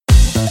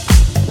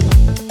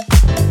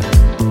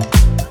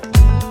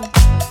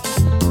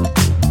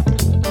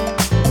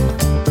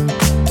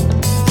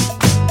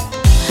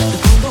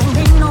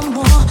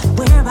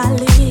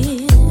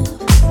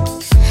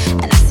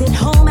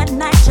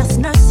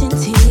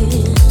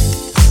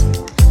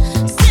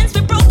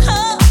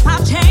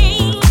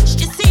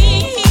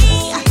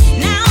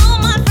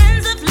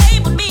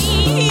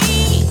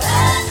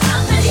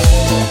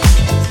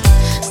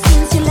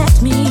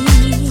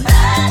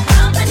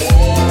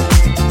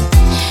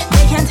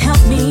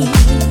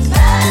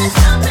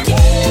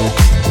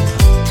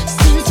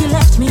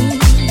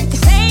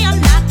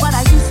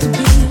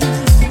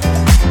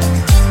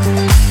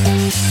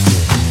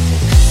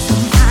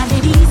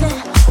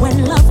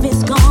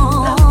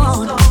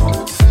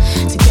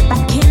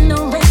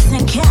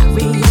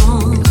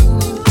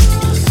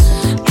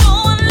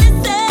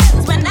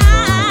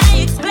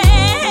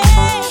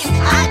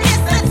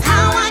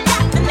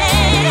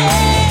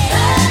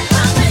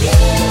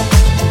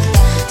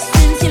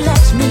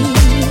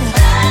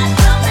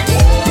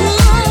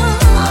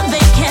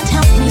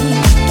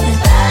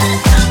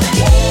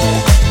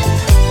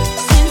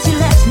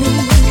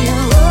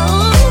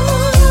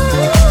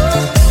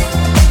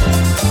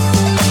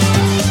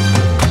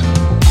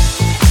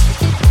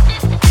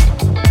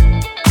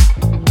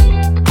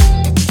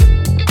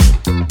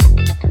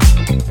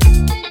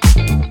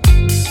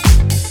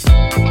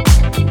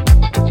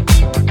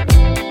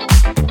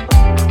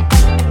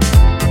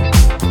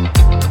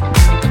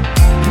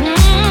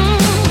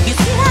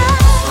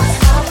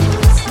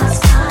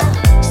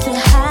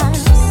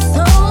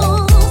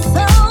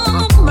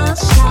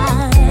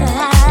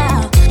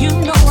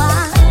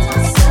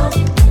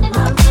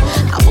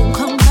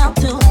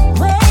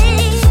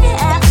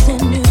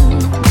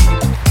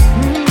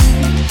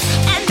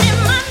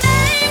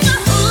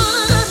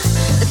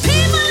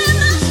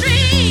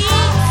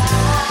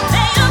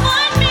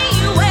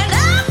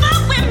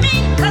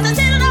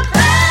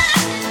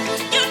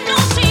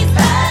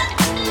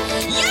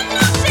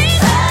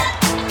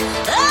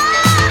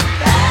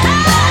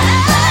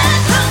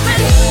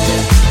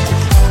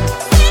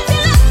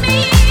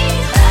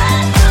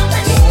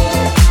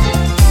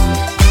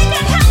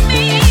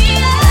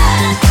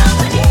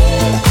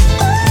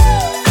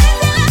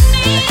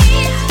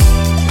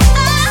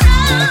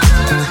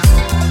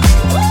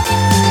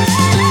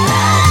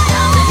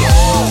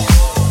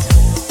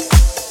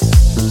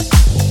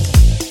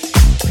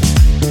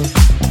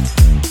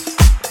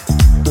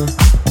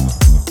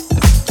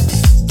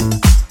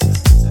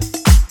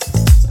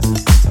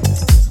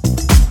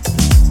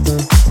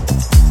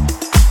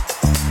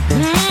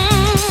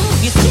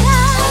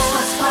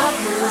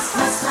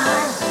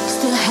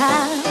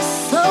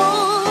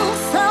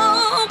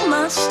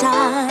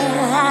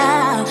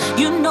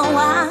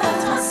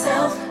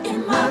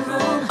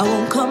I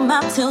won't come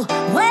out till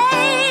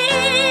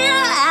way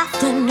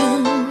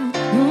afternoon.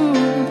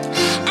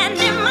 And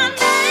in my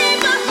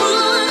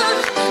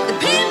neighborhood, the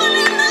people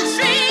in the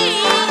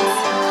streets,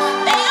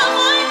 they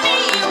avoid me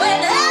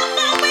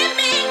whenever with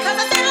me, 'cause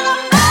I said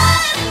I'm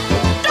bad.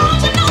 Don't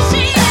you know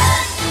she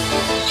is?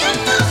 You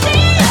know she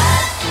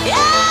is.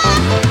 Yeah.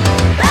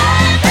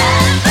 Bad,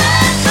 bad,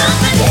 bad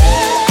company.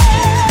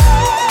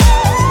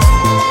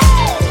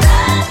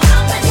 Bad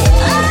company.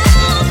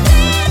 Oh,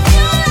 please,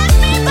 you let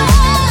me by.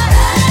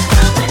 Bad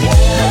company.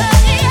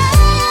 Yeah.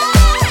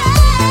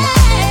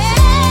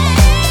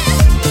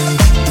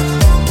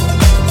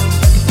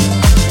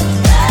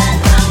 Bad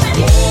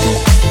company.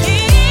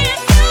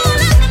 Please, you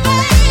let me,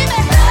 baby.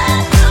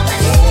 Bad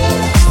company.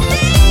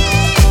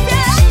 Please, you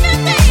let me,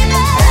 baby.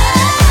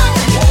 Bad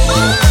company.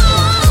 Oh,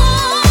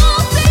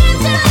 please,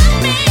 you let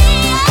me.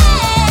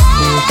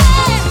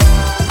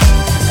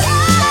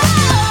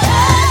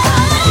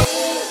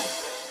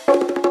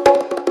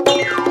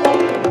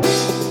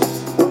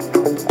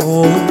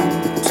 Oh,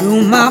 to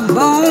my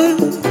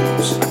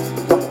bones,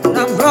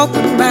 I'm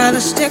broken by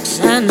the sticks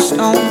and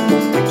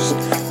stones.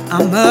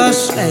 I'm a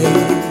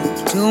slave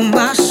to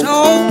my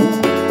soul.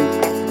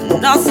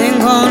 Nothing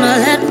gonna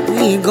let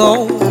me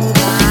go.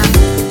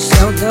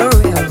 Sail the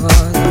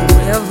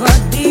river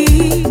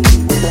deep,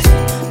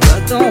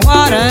 but the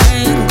water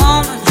ain't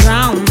gonna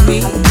drown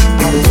me.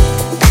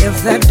 If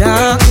the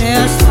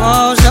darkness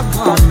falls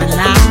upon me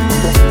now,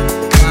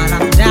 while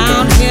I'm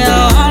down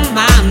here on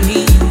my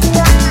knees,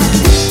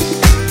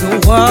 the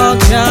world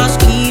just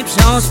keeps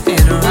on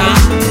spinning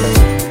around.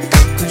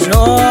 'Cause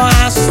oh,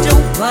 I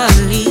still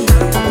believe,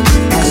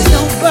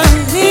 still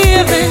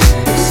believing,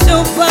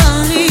 still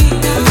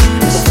believing,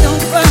 still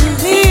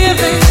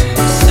believing,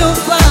 still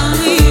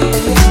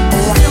believing,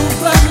 still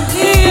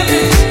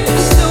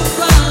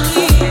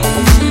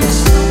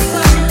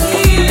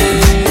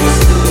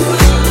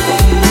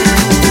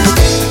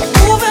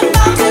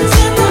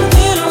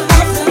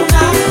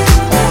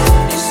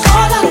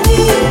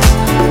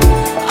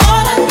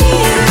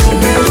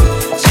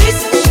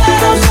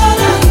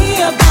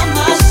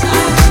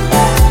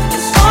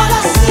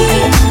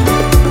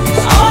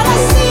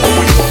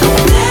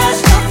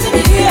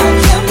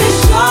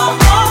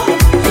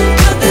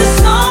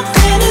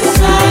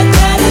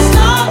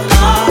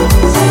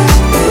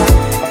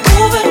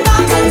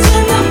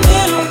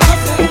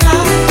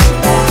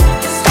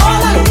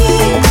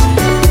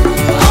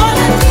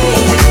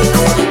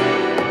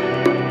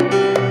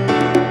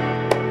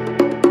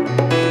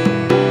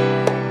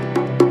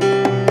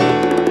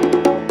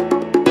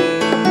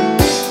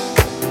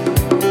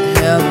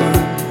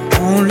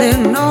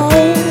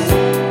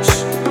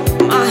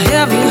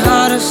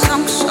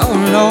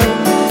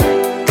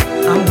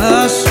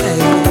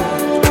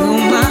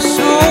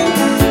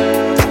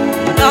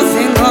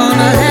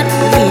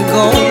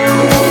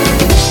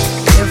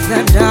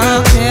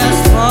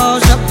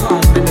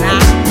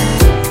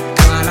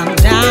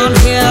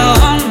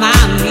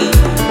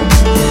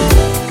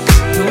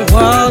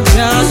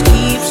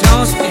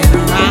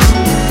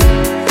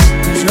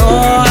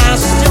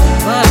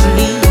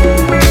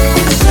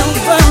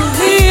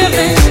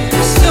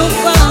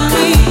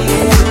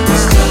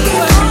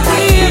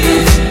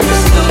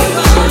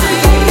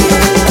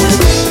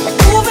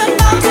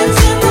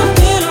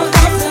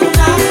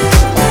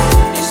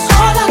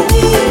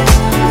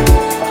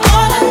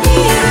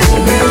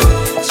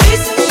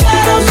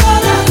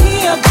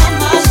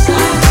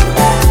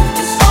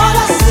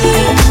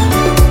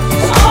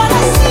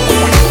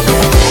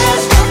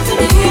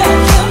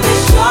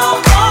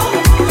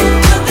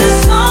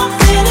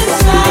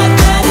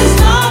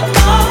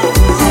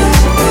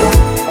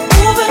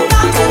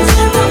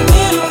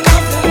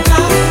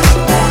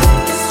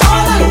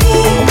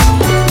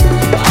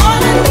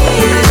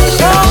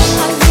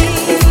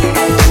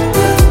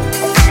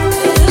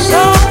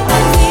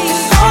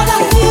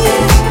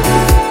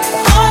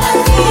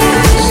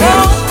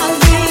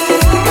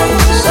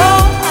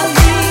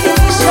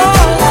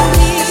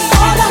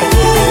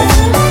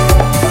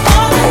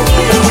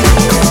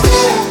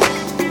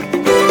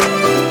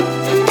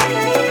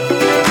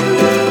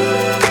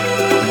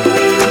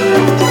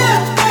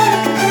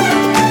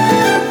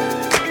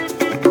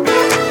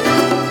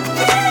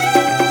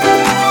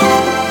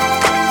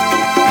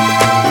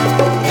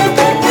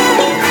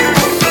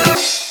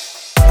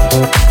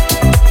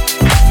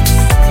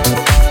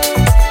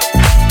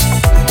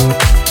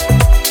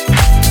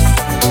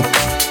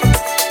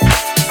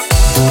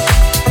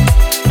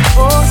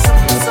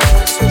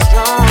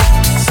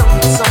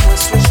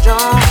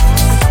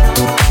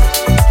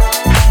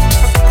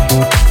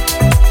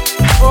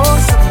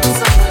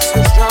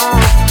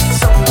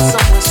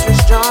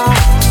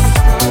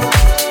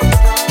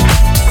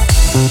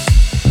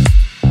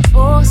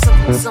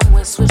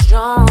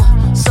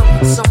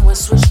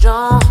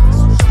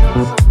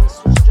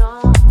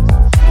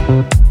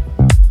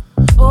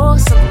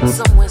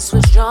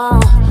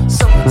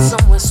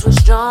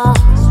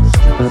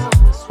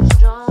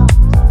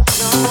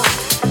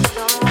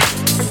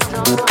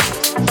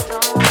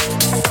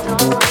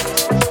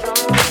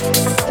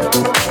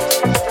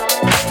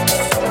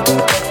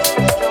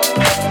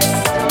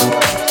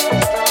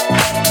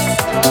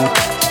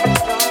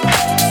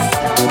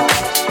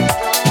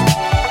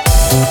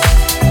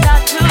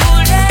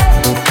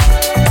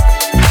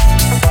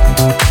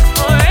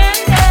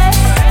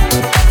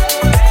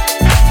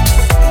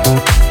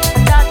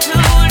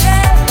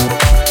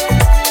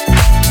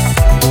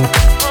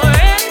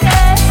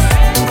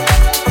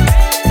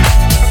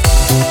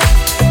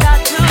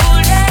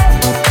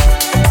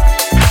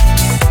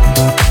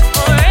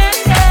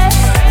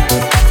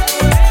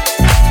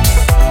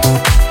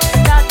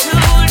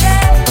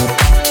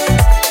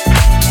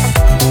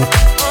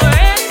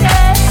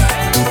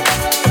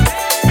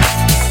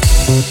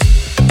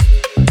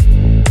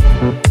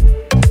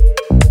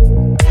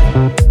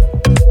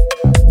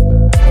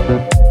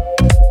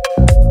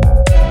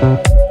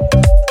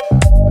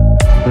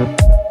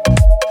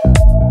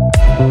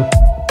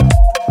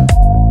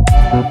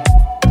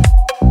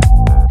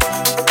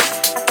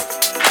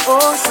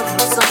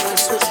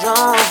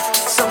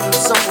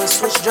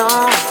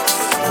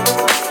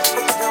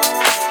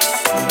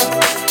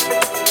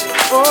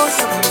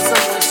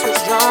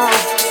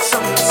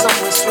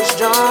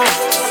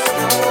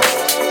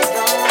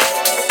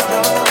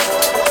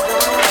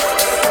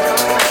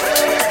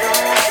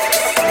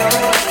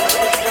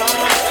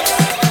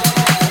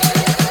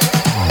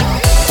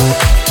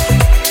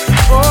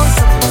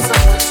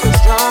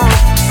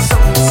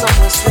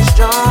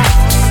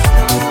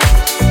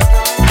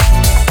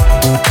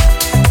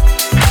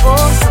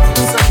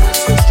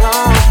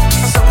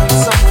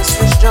Somewhere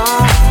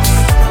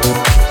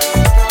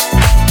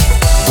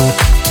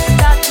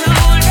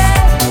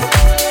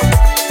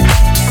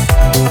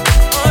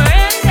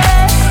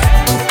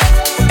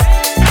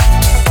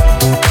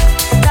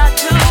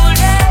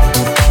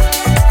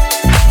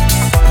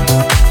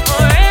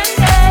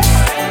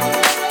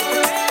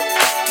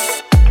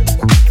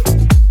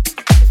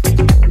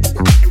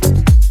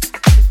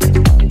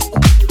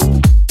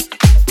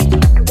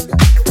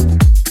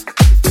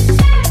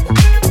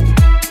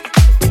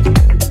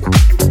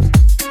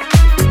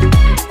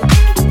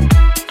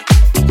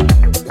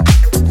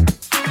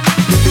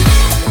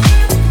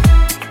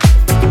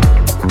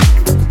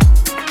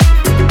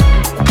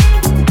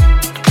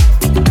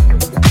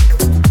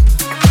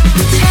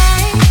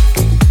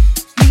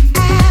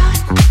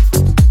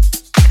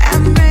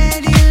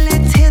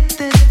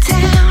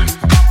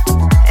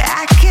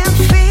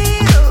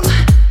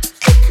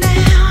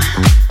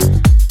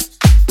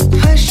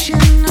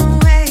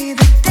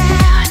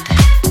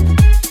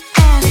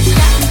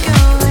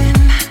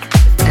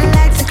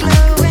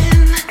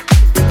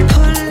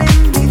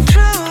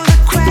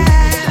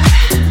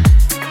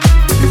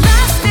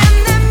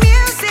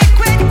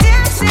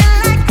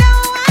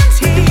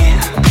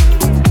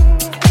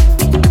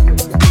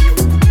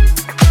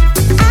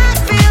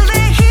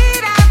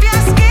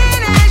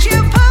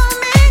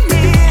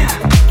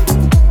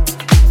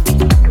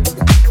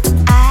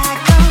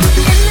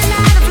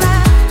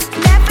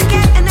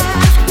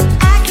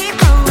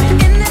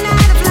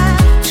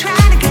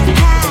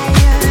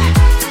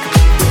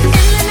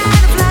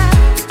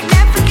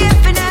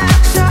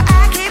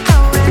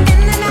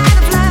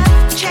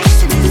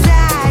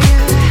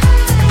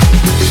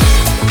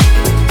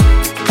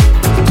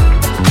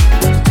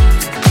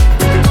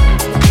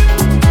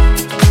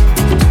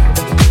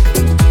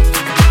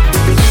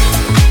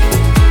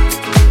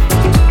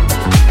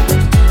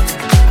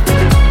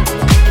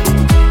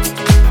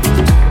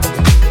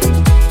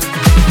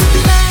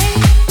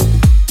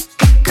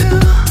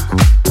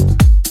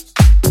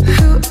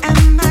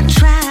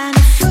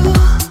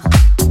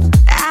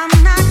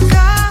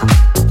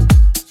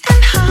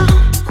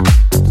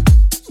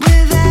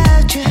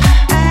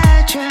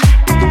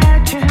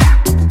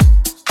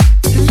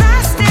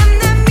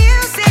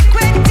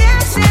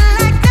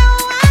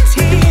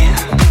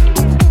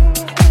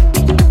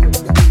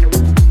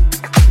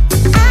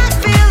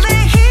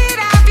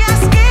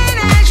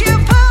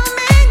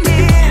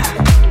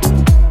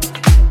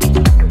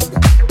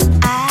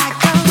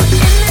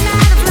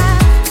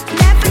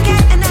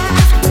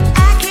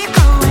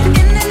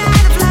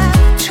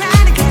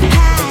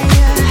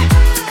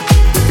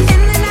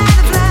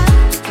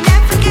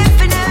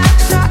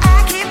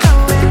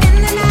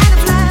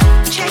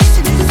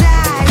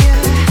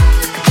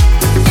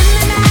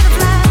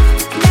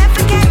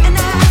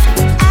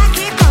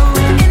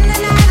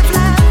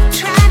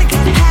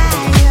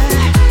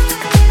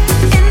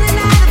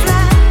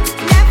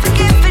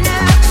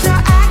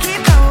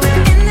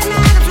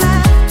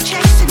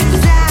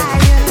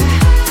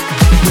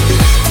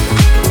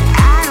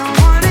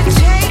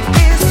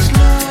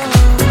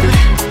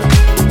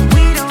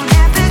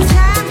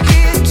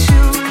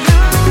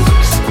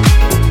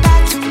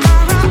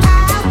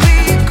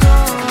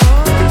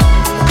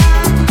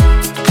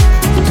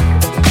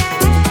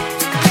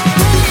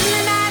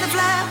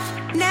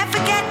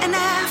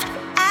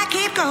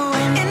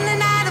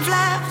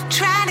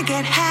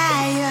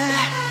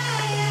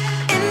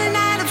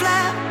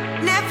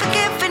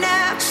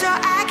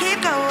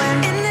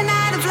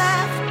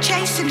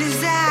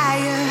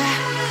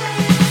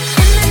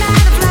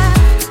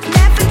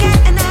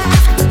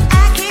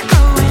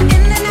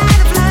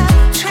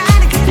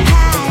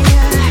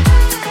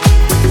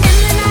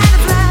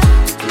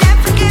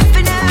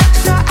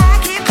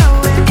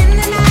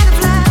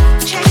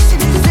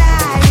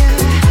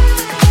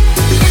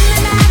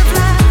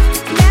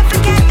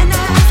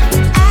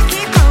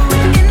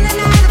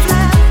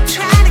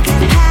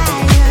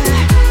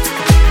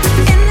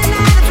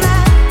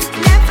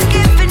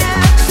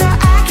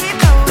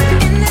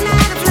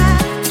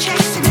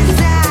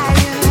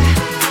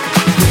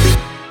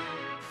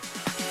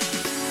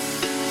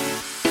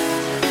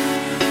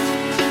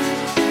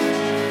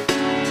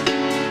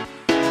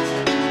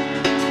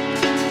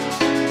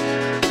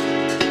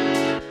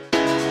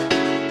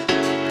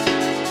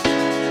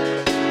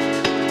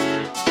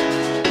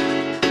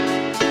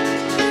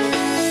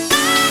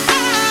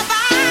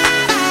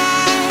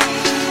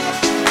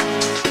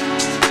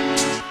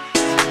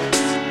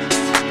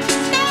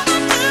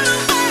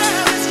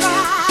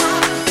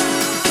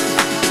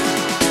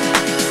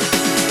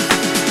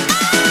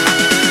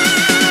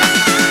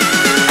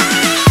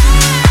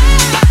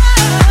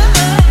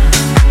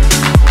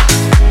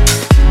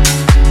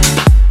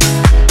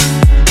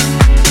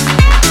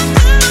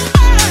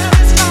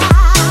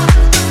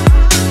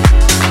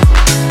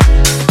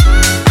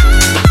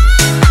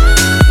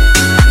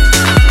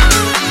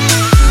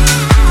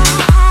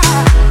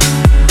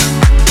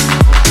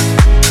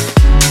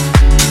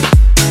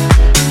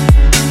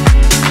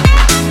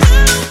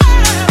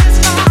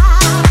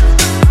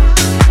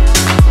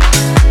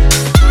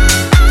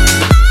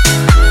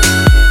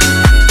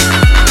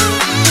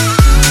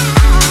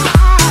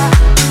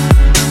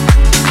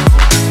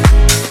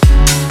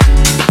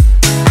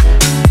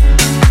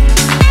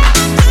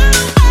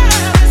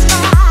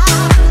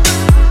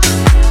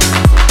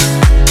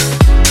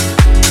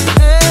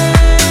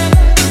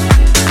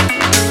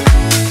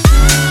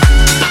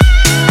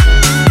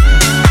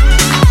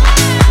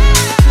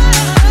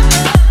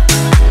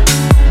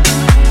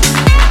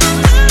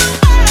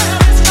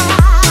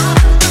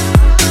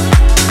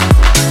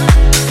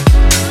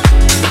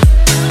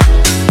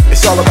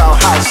all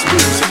about house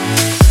music.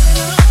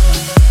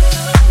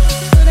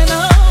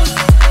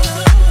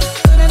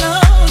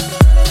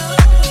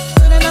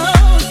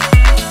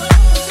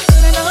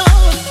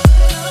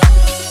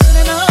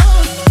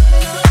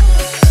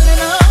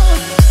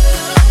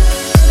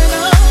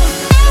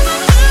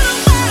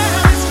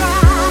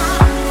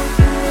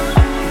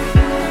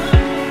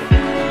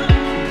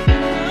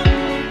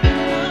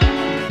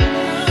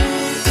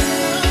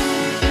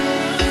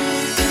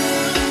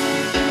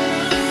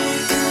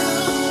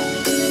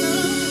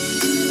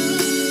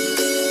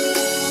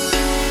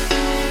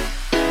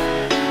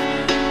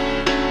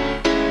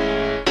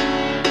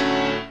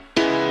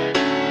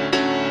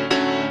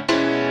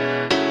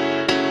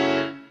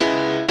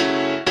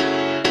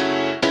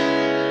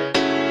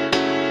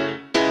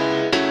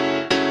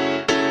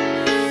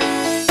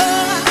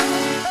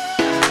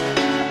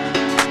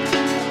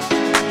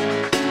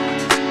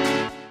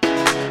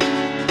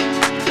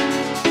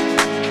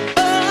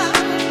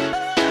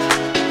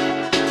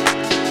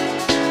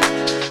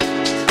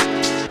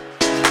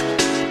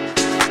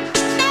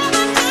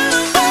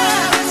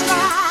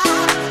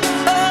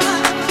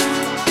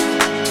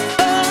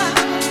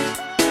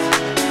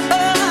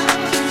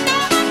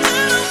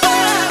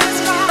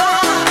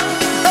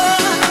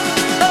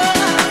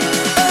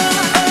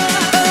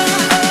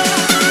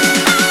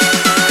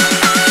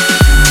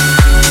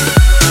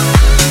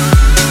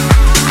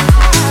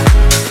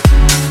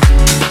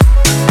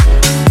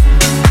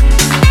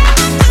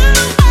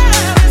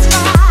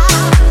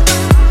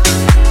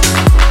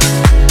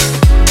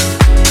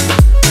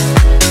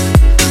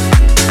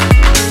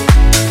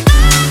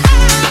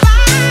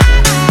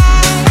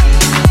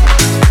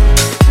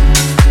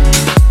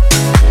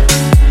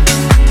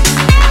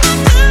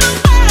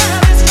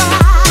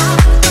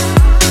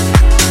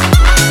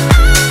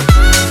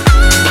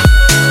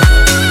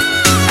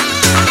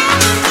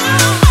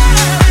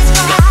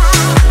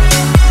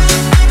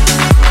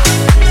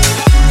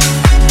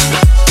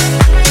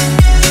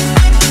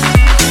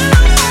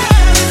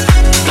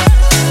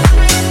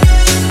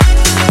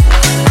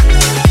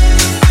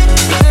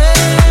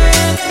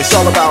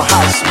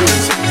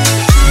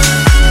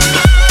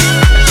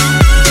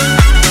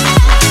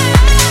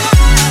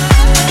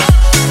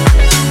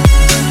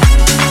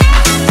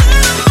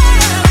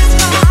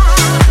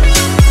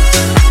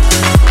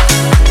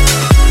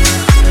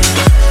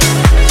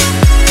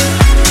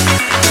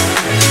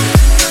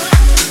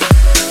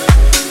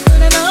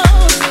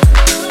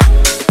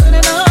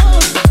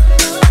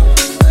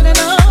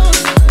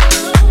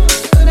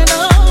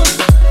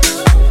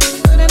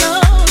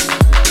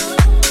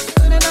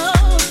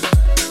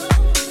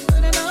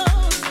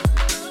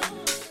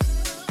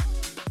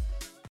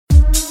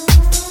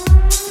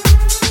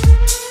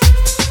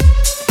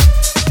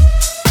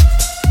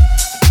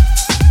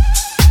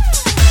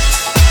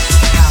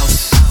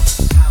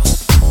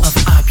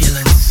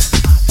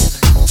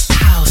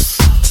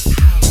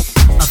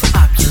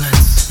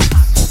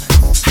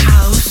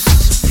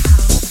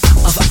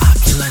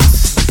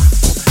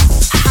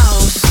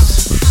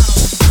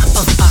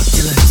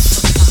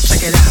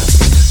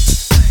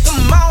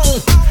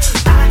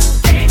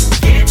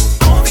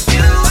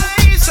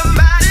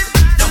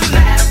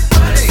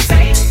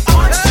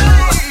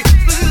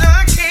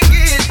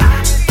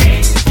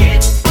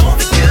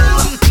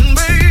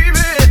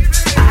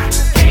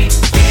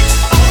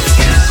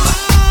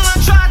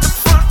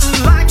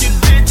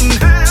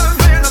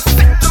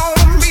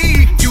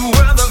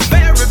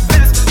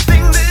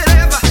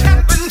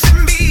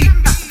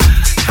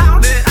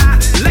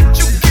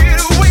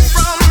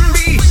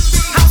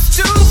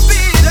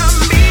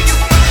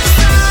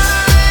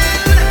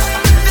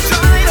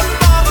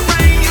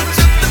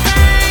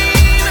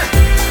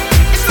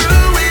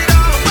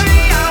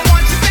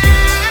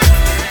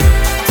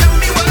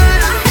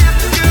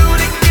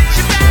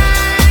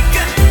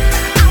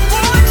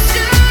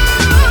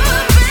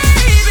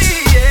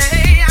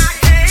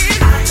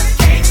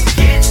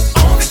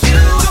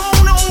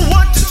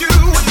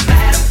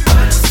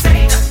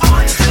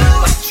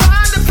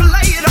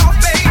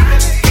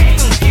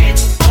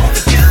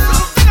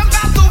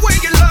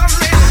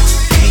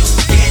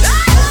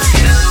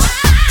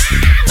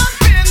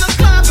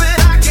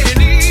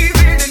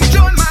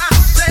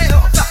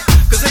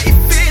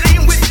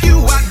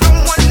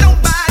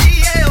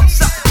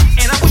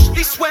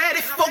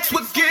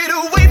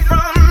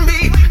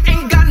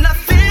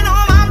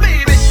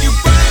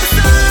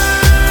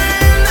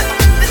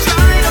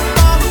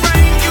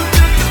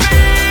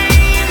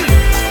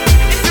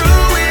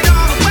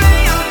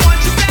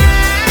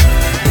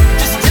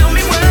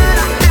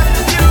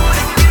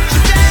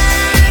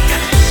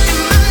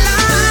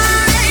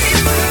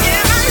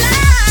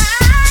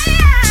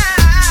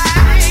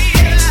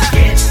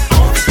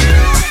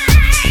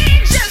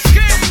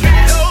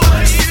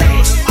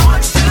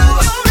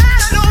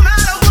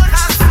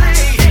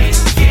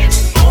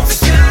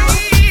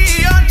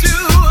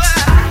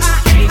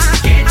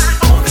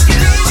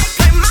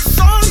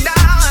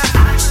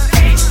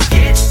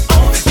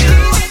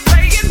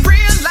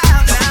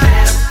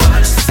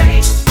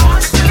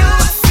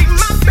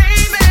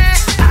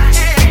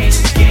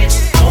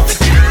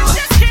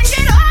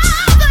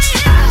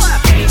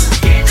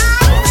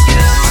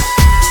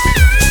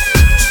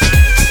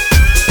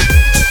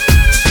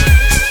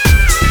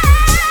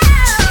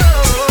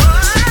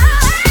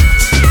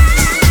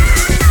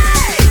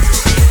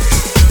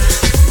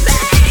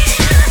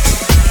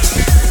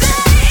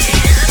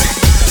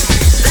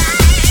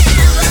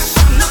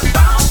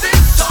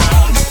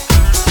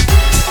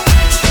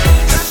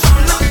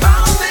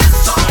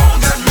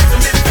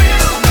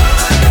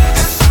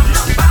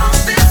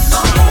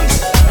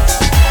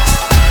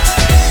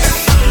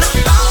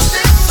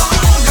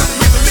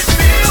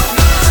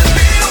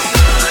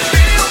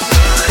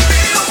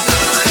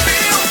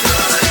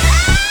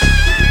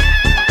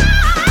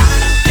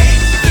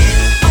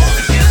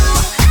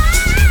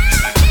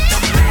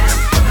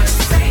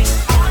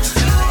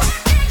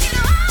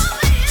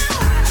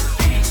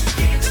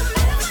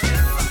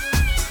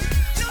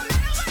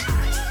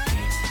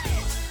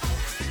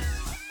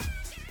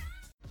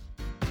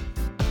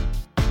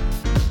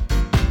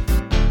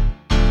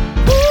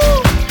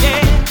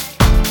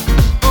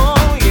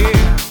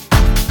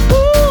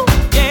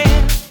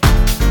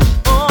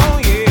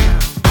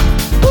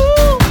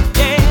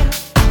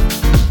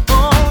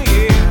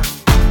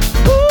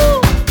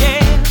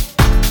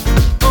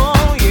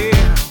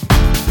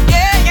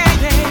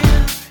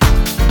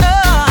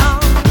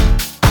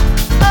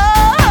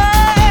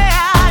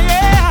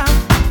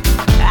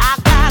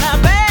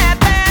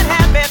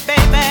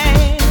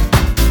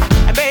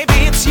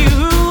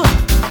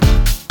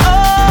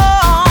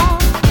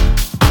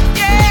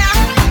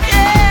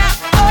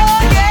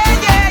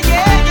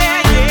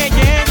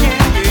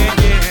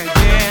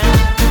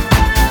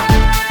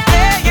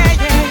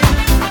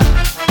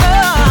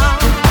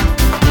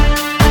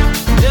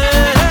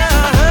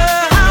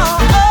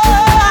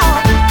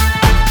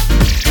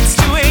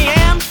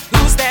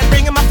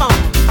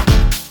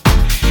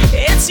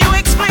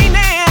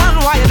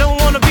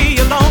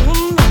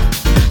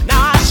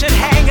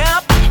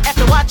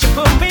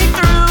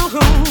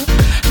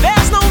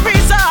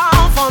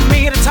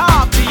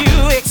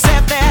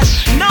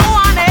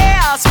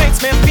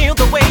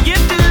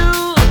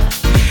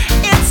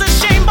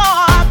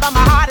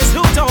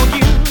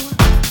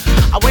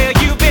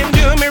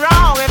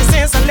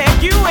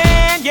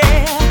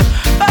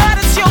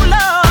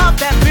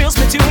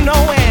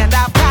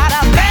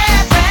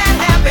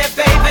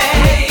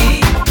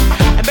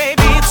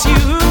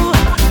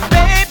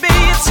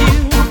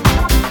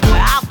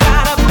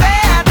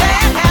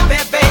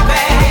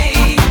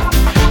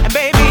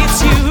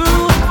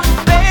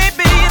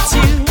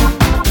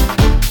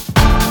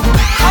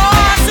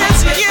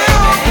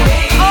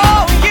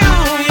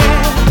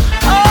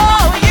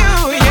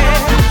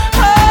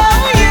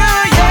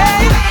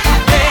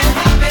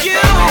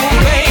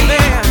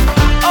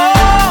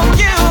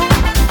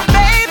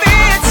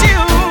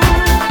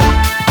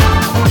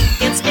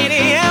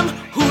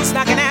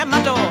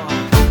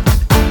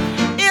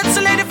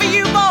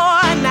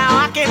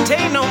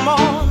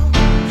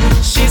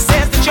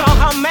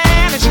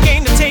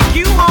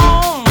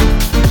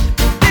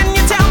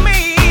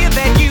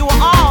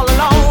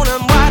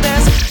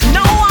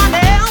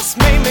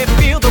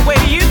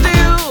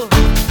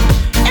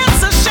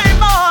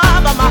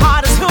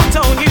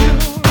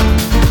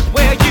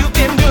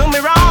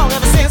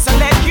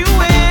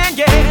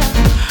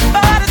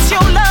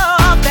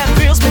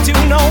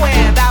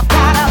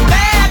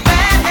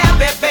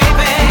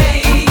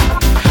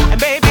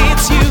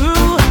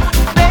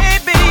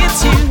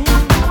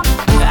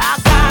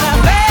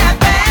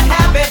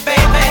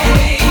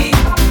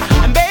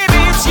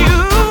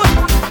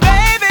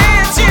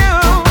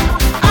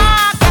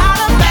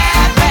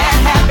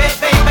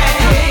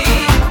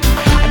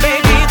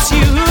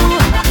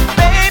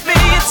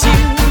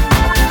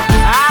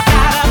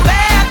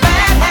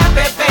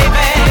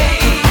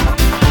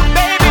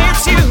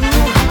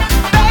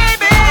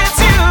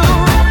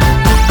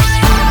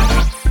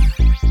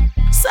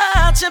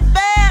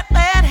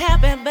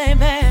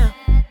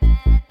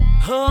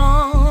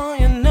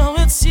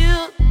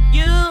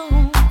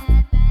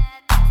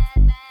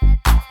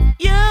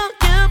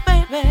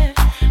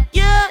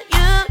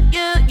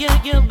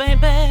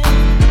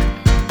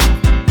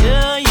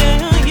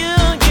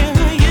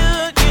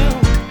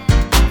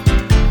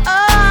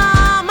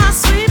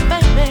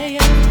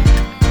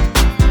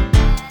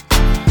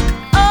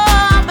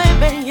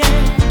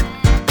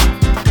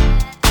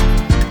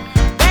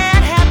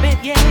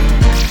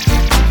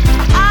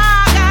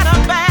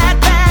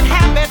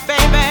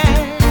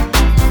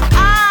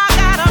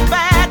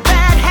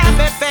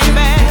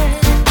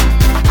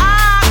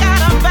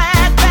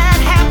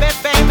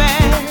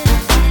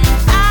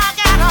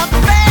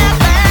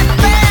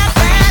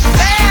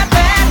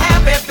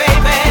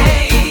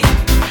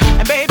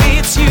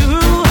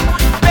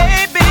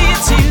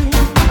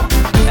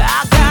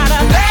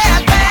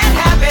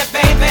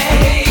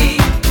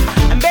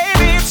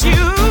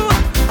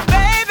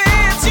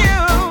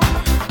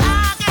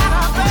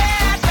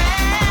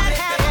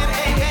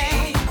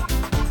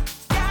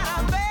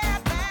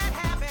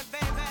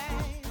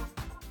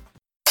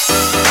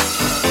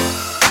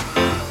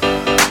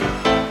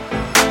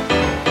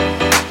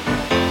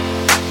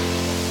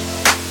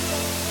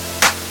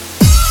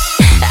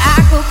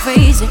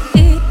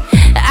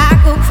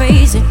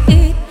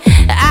 crazy.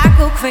 I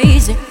go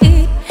crazy.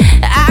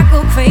 I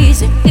go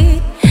crazy.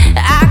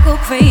 I go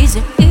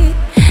crazy.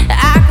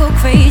 I go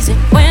crazy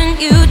when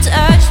you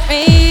touch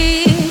me.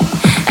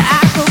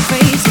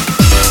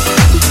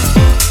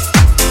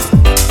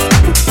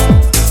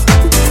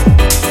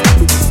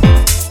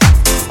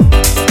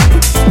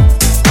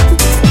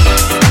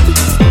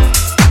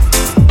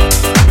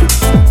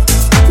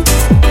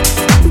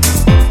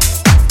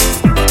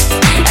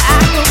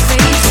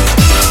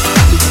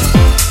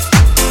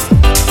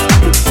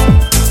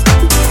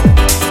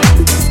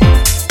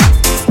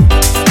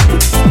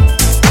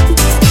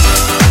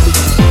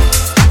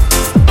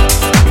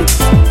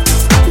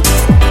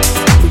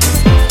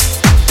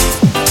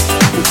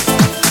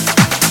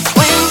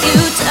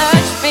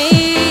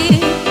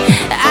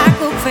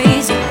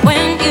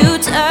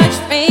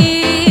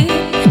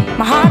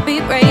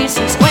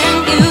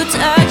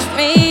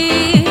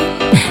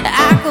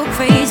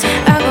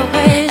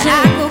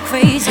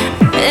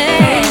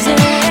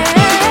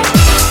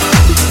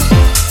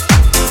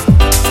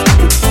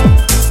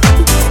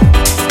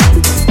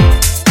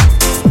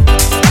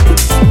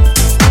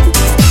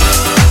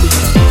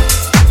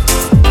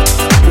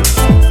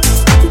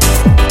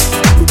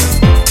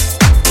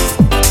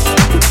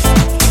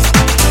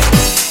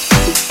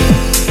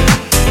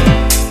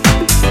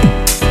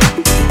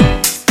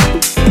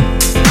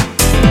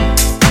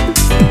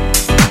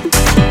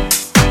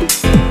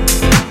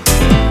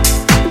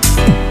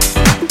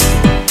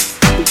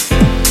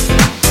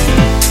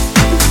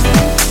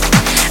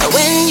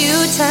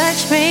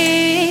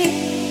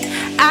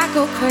 I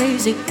go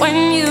crazy.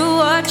 When you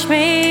watch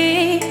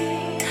me,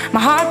 my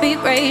heartbeat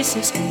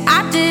races.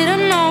 I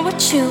didn't know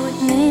what you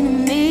would mean to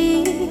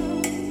me,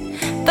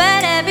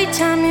 but every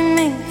time you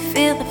make me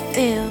feel the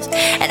feels,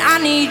 and I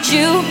need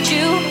you,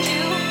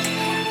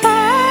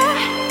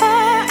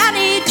 I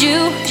need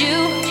you,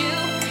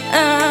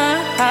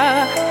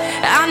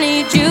 I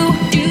need you,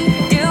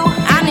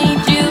 I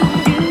need you.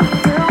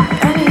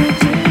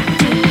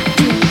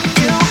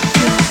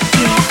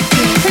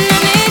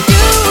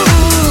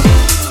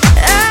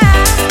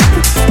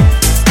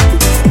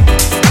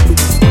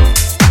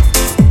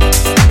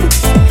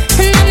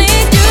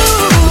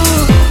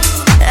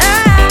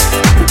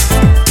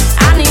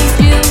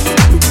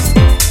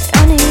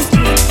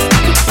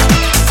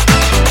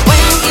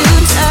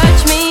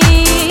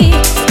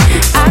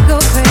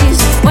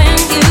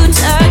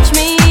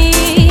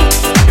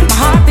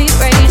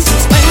 Race.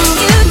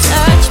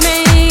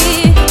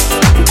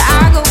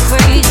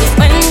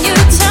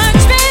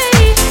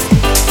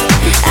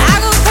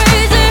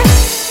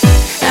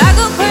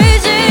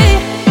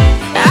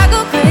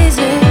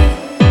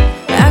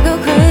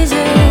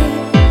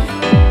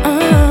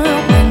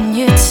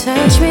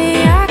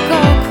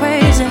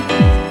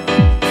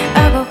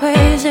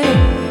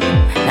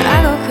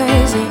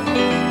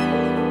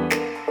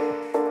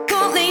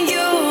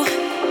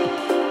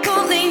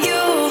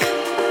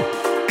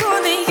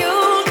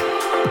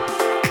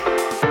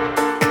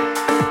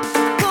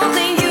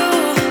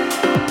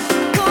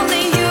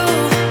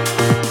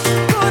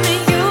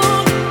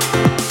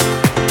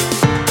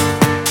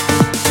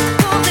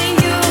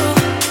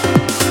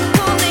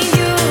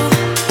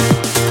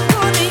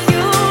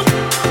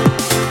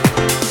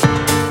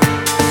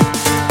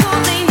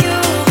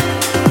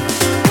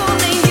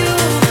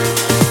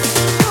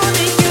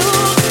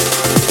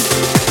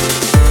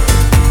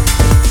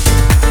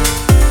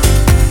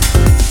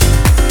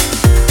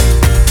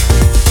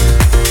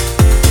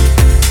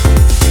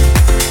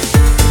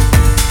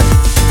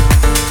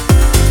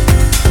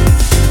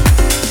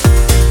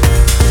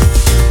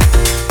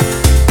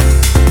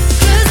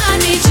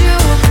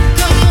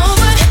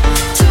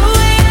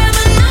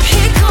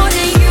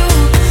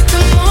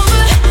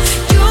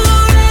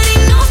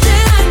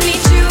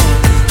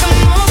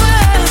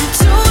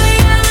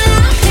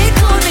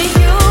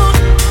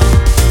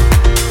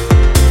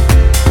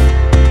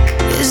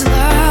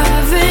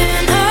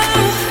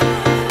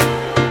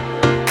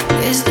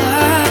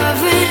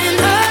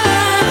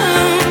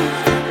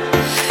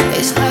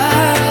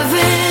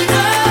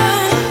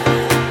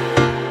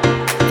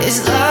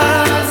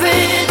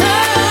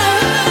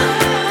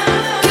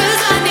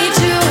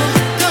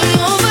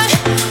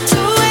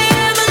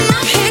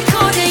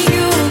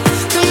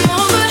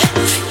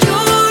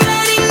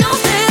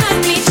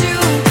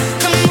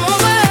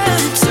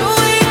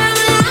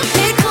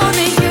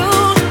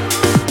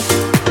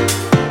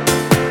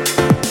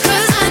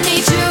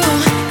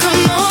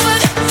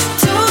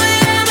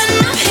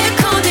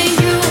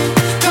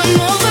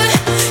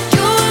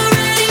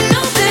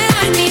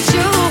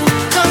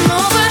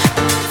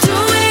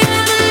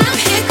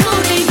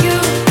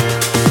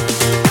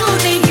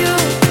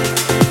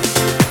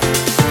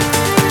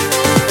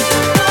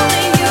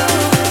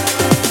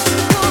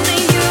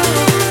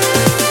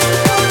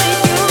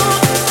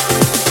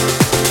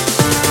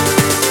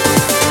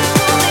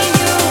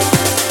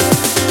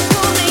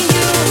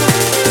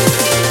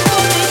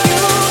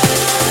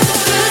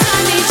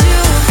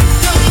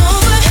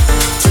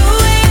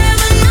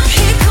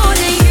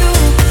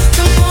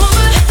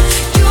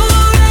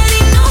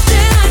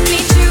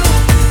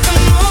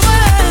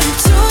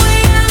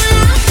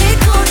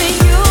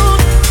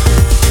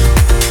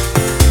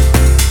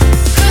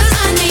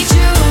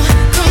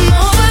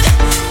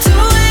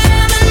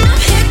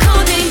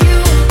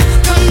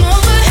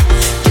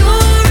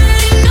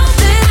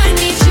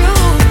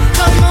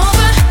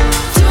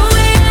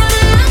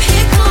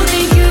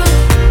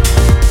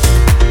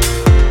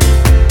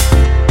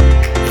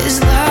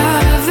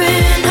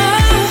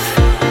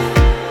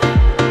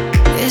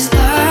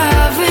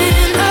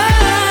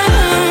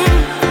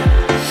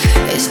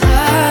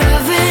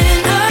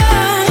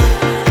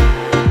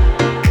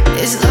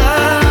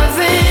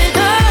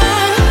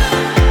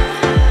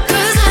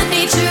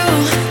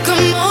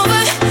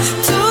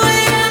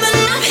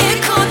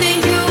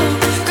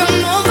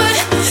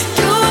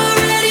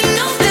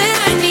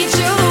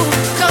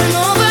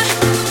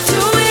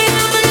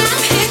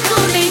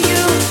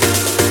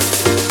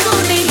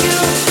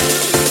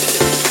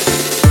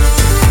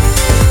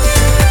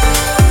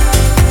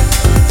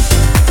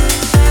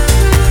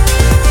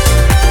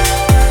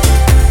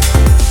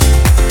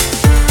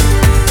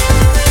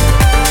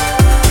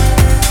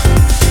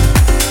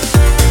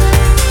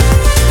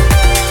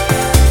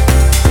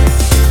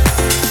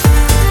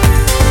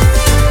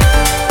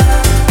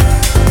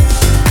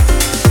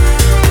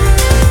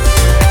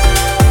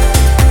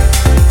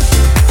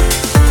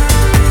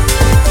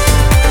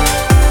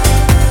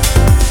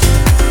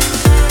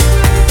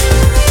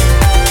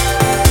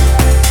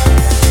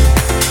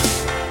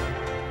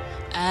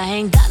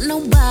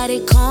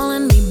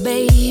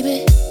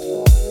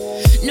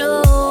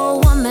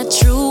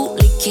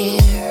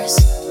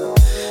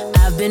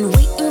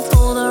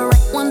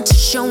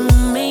 show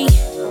me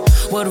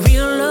what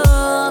real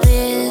love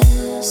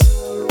is.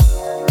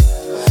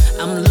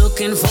 I'm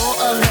looking for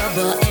a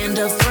lover and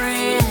a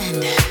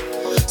friend,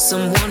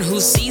 someone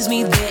who sees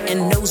me there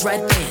and knows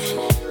right then,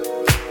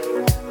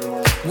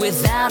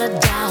 without a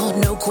doubt,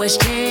 no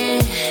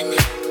question,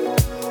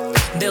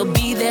 they'll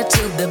be there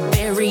till the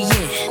very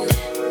end.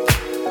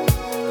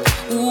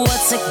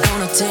 What's it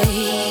gonna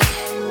take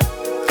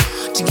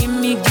to give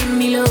me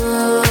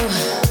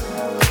love?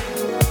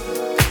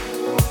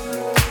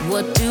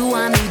 What do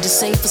I need to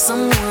say for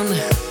someone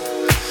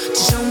to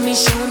show me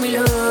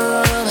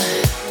love?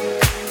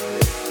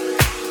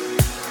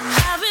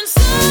 I've been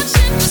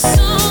searching for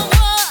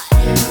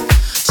someone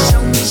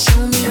to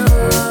show me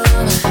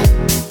love.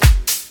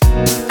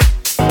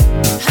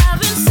 I've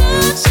been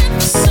searching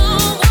for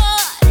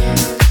someone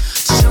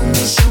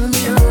to show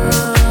me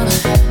love.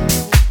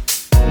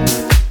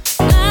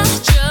 I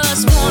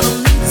just wanna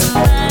meet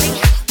somebody,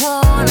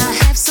 wanna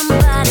have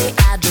somebody.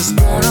 I just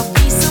wanna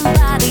be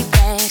somebody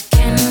that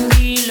can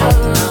be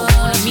loved. I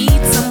wanna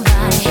meet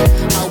somebody,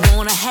 I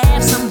wanna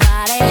have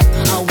somebody,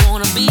 I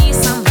wanna be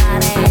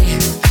somebody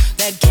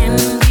that can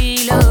be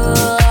loved.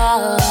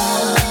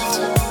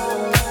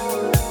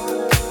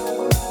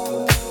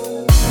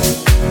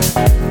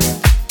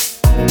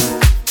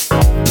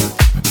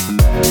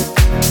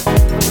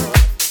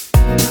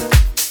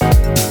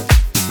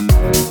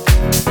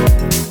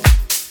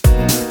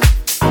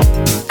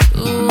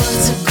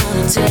 What's it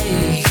gonna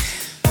take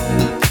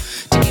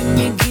to give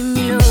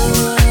me love?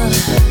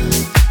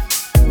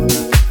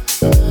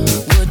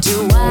 What do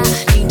I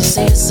need to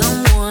say to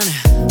someone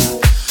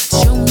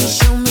to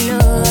show me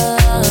love?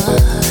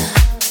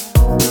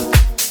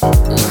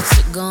 What's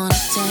it gonna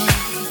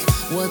take?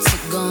 What's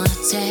it gonna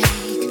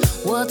take?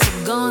 What's it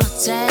gonna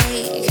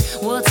take?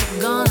 What's it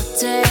gonna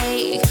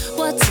take?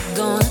 What's it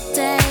gonna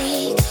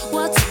take?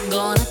 What's it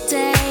gonna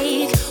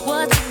take?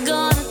 What's it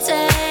gonna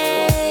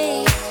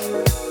take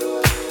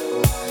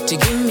to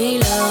give me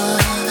love?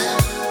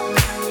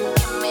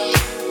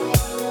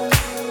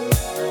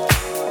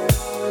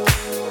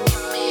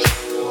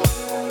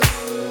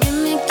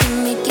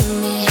 Give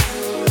me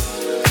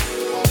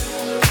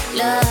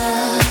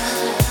love.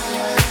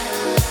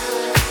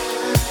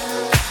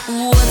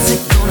 What's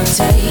it gonna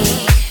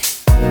take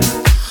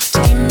to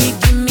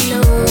give me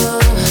love?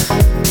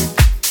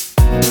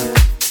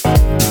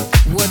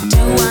 What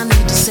do I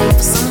need to say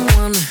for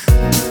someone to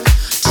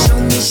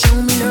show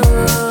me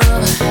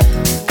love?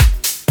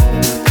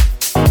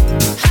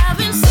 I've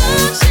been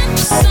searching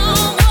for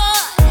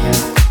someone.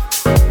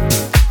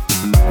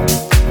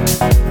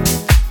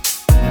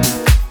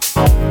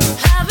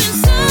 I've been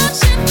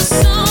searching for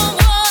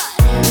someone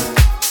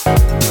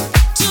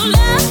to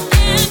love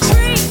and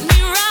treat me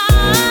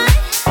right.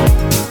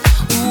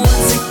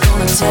 What's it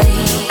gonna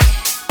take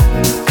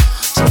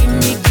to give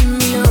me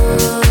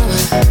love?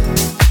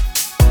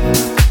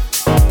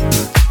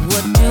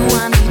 What do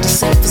I need to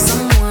say for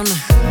someone to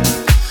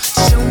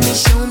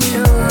show me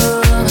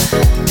love?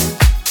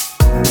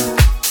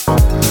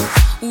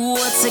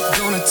 What's it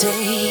gonna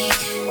take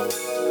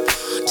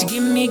to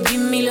give me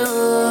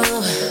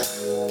love?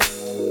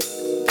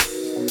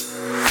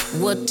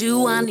 What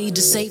do I need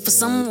to say for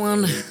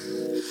someone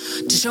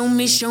to show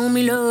me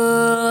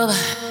love?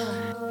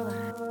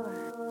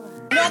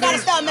 You know, I gotta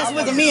stop messing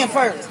with the men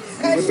first.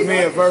 With the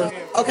men first.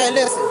 Okay,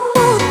 listen.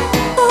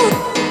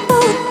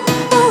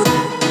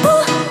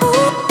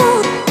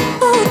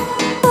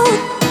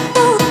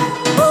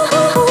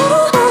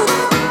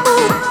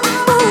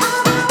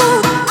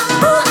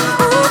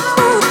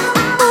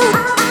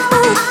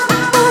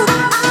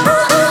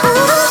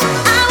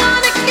 I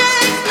wanna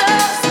get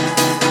close.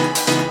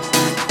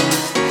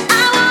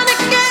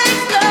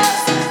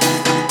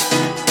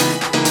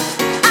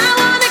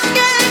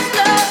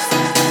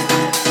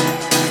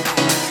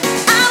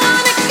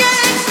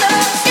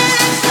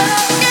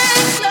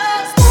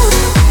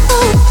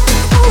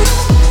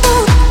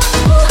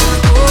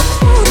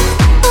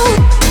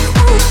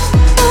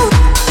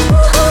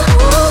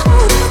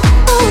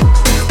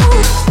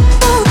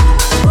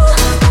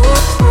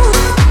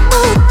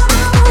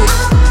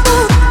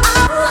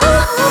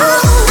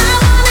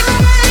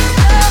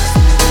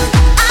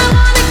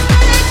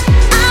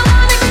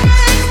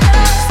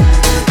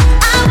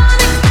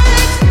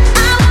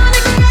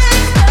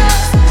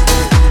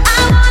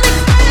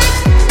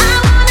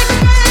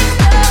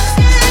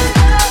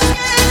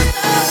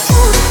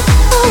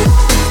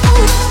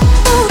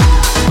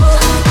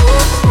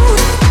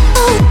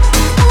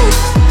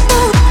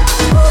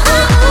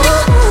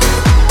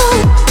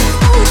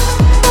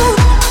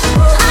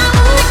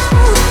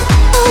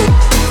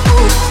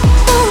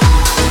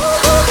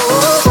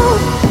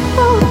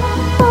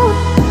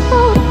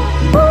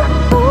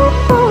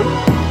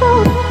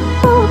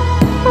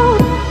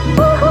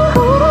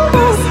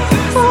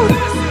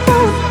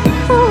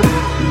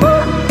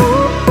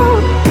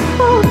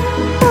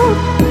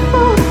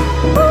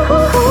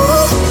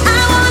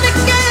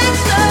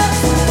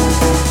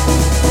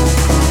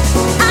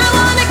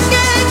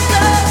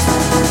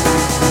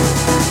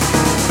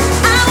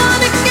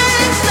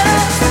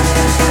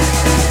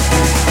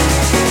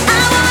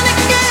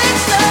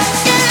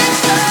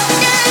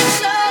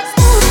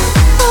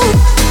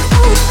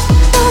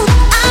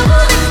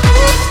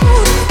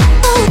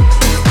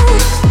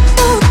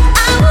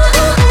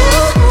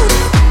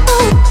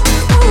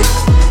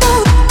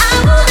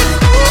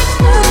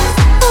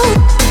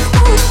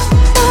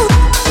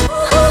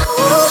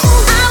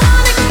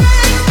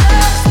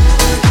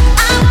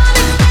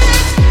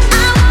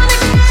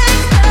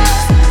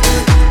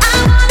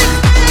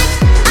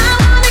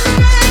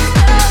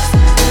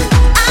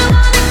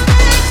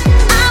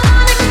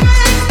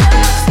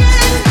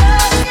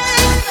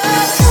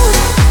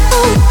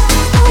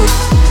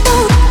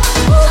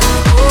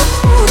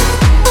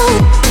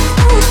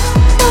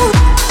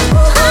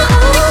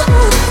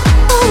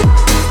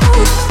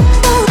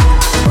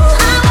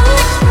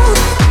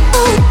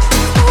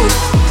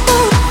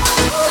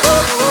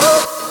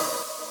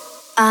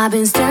 I've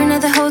been staring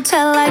at the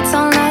hotel lights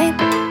all night,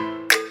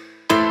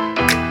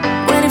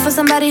 waiting for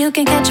somebody who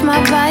can catch my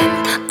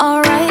vibe.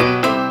 Alright,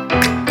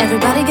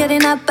 everybody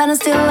getting up and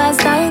it's still last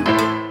night,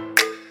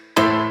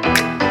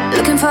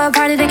 looking for a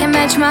party that can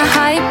match my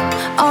hype.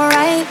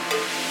 Alright,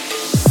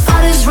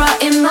 all these raw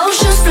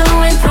emotions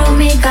flowing through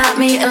me got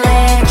me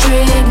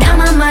electric. Now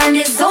my mind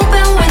is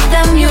open with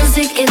the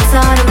music, it's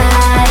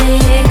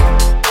automatic.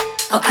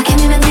 Oh, I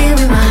can't even deal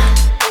with my,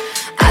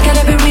 I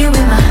gotta be real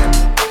with my,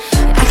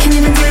 I can't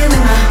even deal with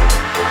my,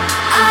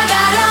 I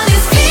got all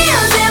these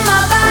feels in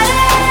my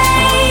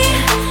body,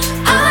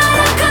 I'm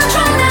out of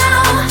control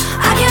now,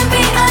 I can't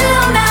be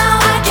alone now,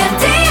 I can't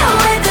deal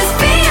with these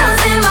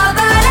feels in my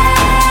body,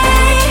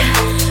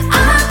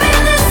 I'm up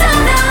in the sun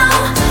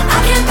now, I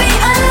can't be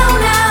alone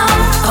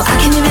now. Oh, I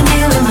can't even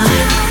deal with my,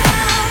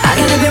 I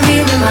gotta be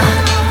real with my,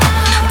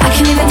 I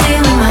can't even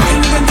deal with my,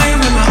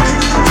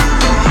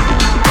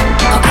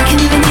 oh, I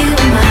can't even deal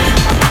with my,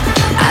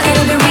 I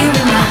gotta be real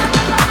with my,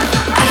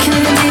 I can't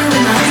even deal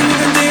with my,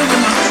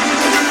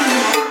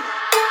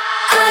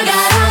 I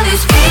got all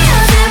these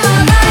feels in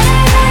my body,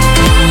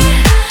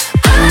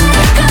 I'm out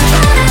of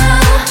control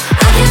now,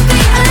 I can't be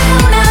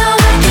alone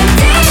now, I can't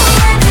deal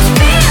with these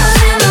feels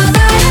in my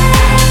body,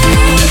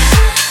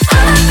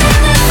 I'm up in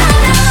the sun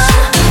now,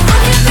 I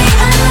can't be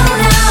alone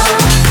now.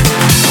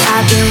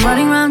 I've been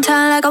running around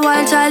town like a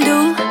wild child do,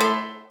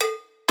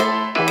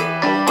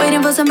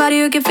 waiting for somebody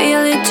who can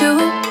feel it too.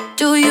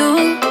 Do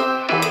you?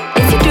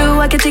 If you do,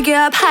 I can take you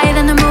up higher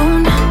than the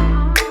moon.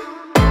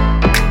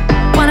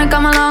 Wanna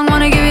come along,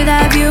 wanna give you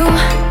that view.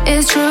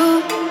 It's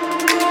true.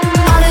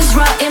 All these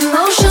raw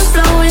emotions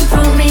flowing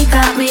through me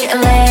got me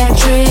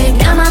electric.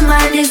 Now my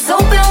mind is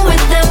open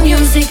with the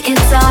music,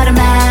 it's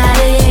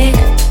automatic.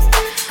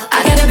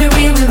 I gotta be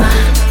real with my,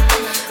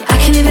 I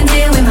can't even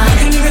deal with my, I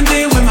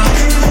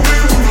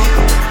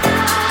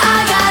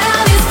got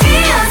all these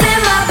feels in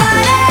my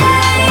body,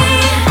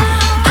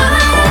 I'm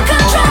out of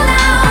control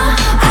now,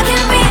 I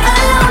can't be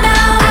alone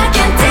now, I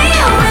can't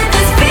deal with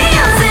these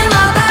feels in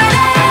my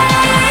body,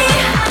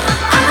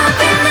 I'm up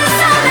in the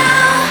sun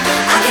now,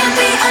 I can't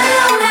be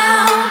alone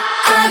now,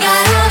 I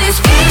got all these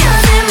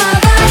feels in my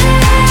body,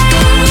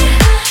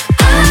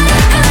 I'm out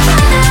of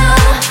control now,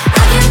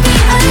 I can't be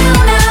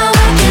alone now,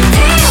 I can't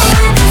deal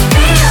with these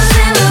feels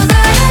in my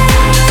body,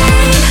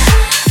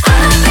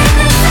 I'm up in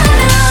the sun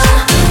now,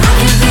 I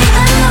can't be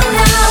alone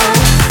now.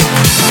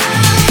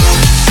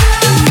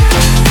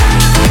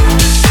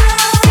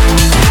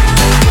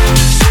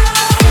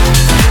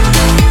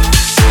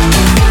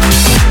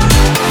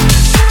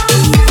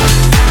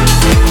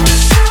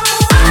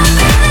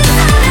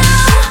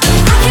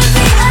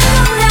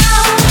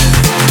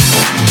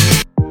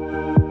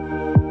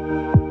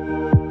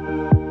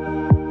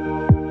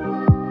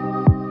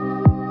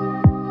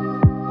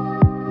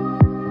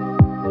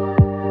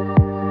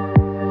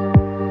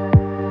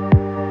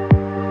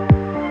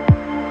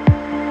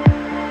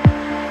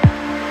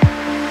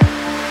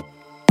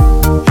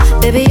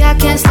 Baby, I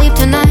can't sleep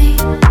tonight.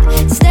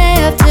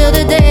 Stay up till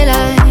the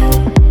daylight.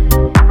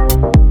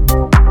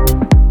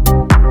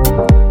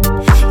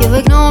 You're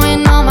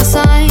ignoring all my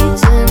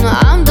signs, and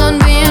I'm done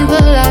being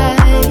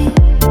polite.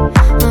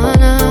 Oh,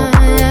 no,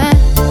 yeah.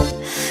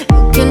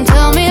 You can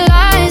tell me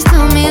lies,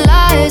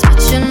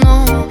 but you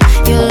know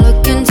you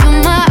look into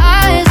my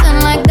eyes,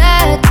 and like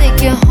that,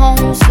 take you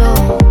home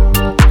slow.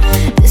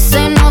 This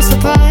ain't no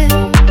surprise,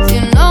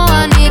 you know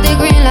I need the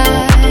green light.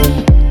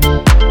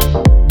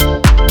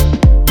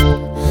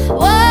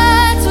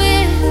 What's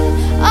with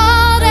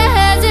all the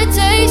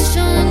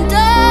hesitation?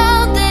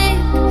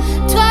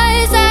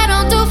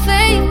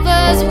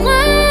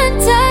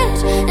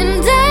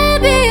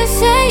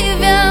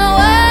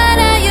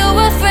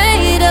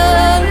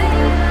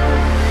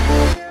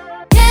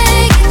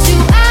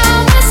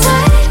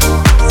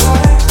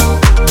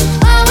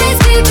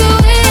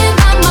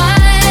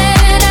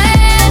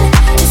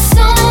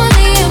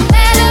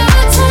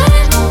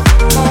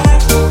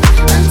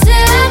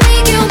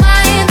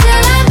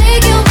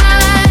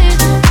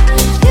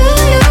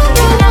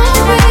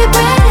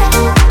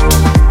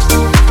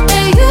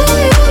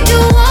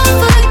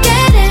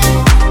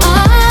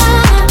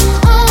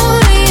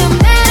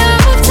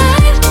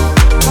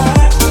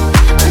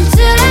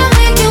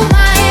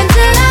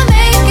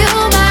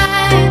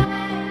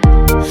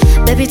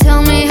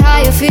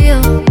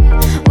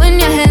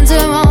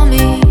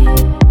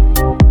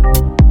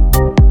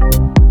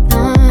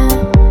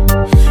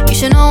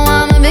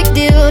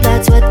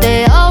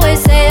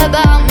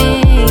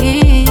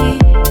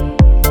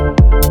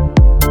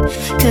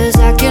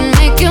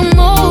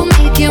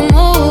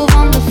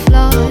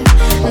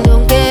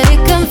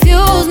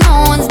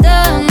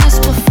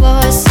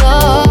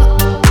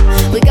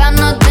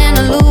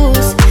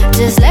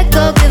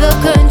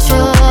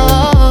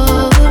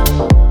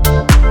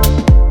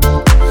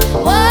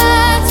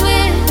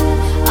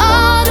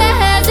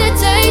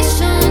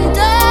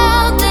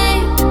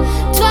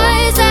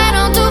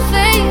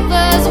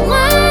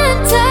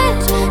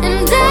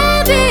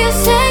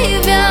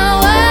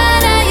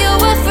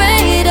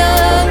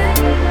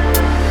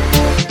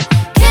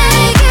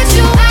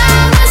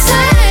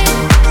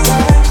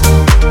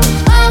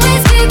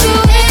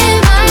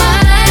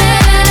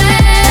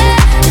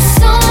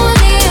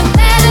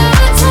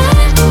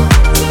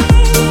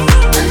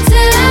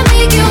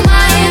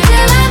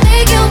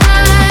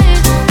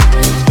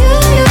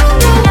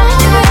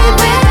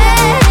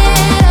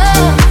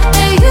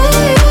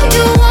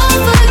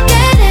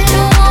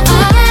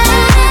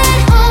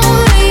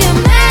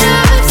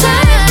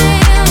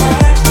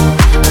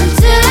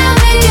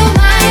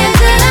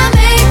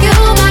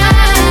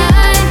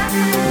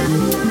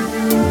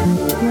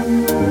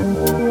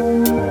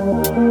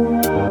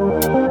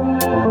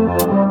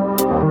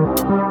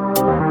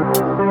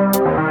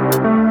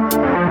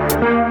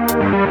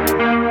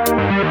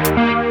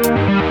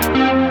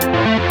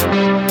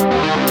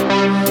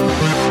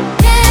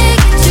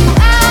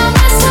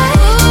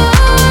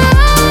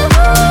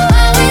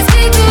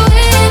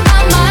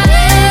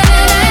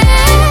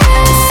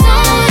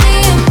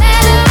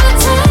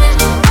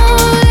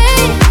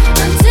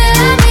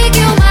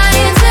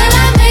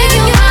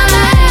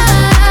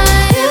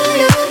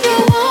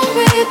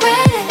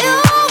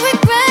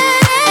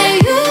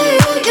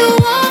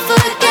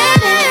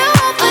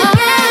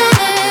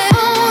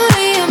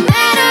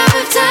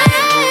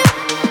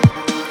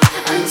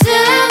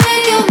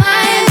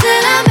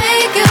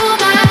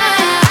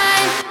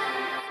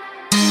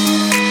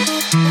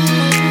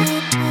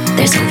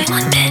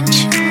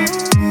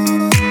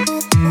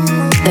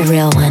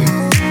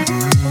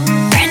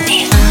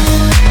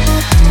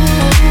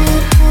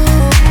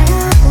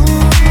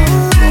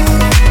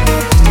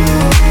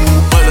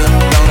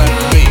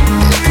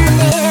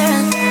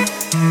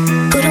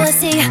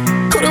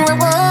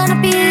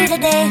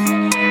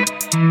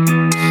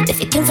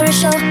 Looking for a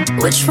show,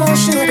 which role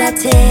should I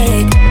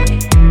take?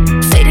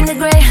 Fading to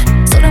gray,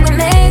 so don't we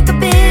make a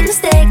big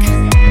mistake.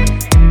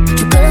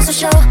 True colors will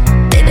show,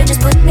 baby, just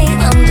put me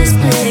on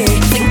display.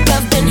 Think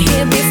I've been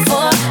here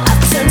before,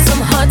 I've turned some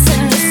hearts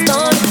into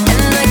stone,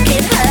 and I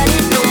can't hide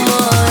it no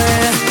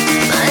more.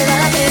 My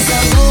life is a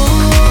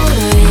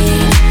mood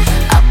ring,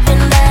 up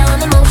and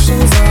down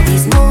emotions, all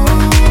these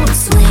mood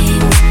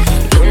swings.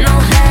 You know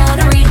how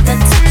to read the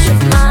touch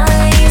of my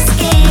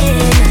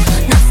skin.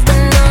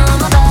 Nothing on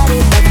my body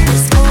but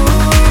this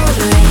mood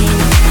ring.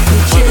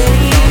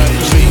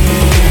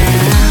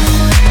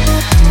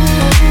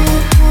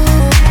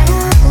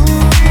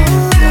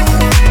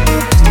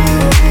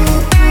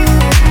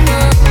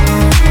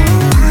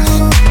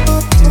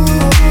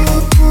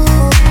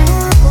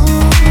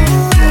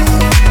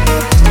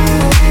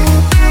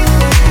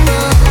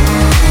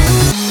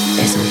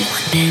 There's only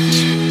one bitch,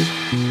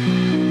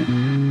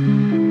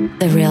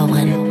 the real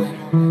one,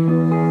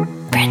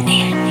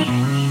 Britney.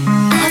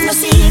 I have no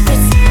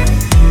secrets,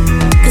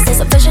 'cause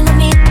there's a version of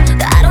me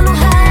that I don't know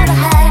how to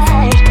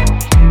hide.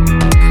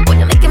 When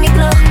you're making me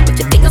glow with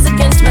your fingers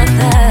against my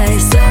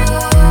thighs.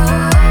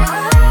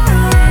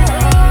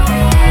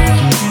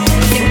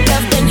 Think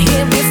I've been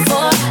here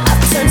before,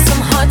 I've turned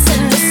some hearts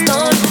into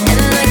stone,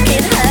 and I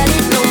can't hide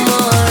it no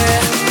more.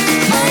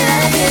 My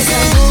life is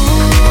a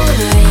mood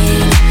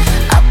ring,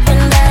 up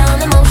and down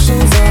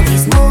emotions, all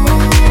these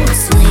mood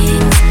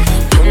swings.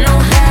 You know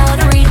how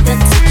to read the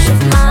touch of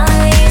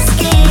my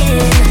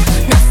skin.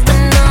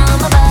 Nothing on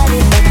my body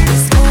but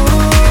this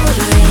mood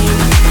ring.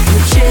 You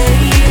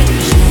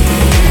change,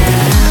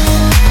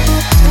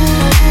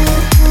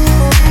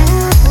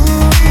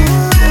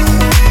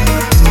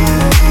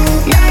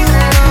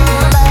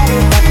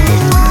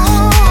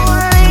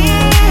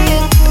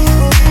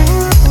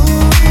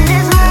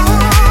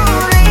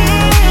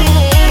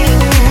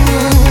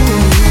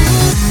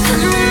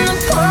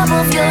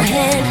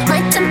 my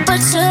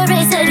temperature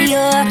is at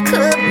your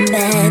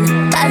command,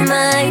 by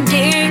my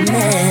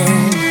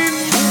demand.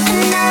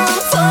 And now I'm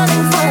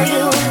falling for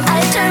you. I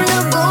turn the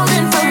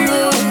golden from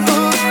blue,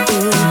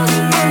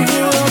 and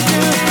you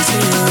do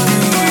too.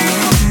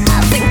 I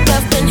think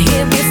I've been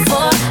here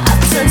before.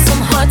 I've turned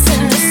some hearts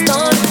into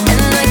stone,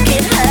 and I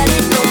can't hide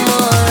it no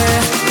more.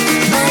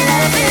 My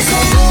life is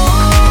a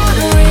mood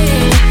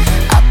ring,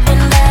 up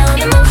and down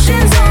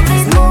emotions, all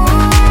these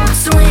mood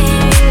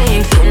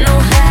swings. You know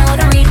how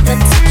to read the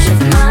touch of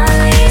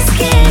my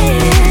skin.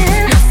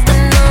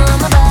 Nothing on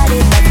my body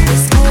but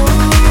this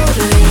mood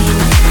ring.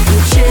 You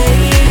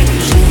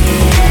change me.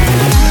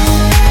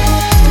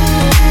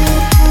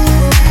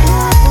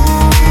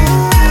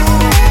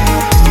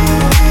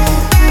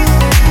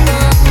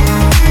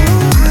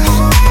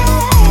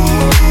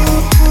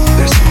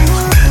 There's only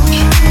one bitch.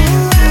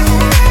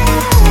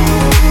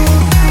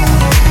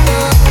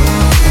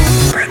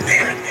 Britney.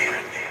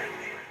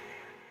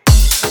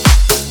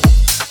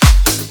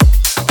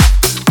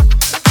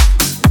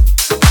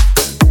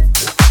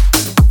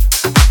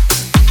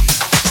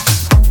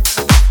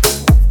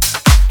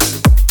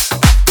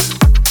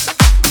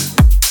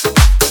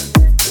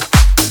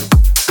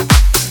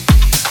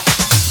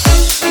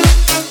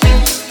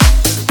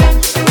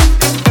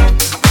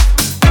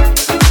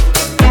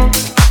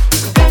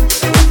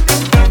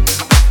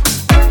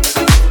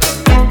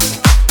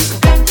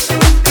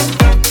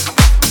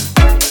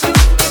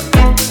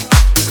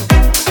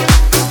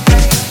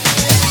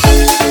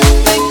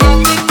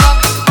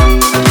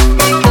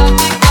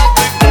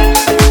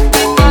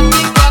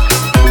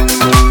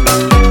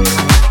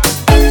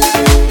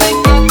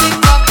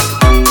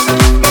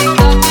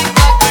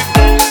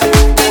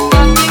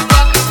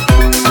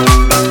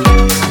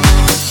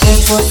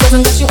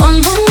 Got you on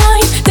my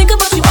mind, think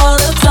about you all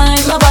the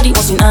time. My body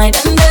wants you night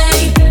and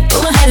day,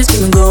 but my head is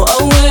screaming go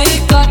away.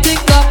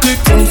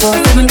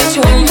 24/7 got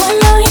you on my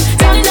mind,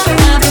 telling that I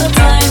have the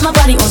time. My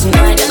body wants you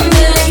night and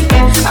day,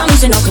 I'm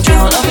losing all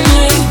control of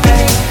me.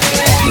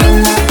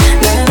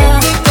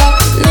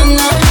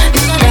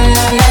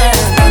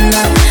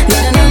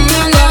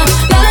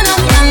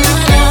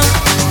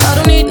 I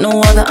don't need no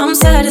other, I'm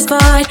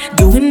satisfied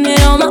doing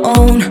it on my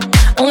own.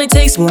 Only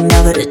takes one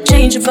other to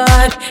change your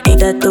vibe. Ain't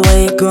that the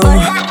way it goes? I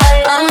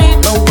don't need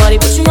nobody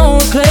but you know I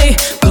play.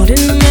 Caught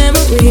in the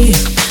memory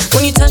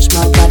when you touch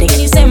my body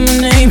and you say my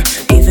name,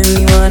 giving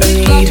me what I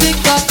need.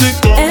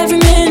 Every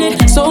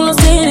minute, so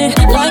lost in it,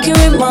 like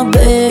you're in my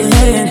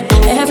bed.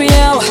 Every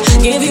hour,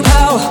 give you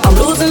power, I'm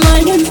losing my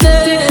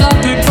instead.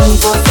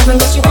 24/7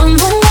 got you on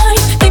my mind,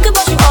 think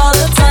about you all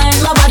the time.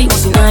 My body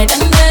wants you night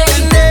and day,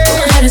 but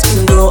my head is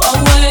gonna go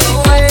away.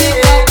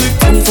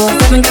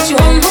 24/7 got you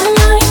on my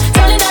mind,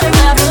 telling that I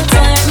have the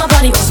time. My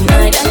body wants you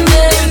night and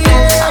day,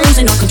 I'm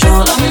losing all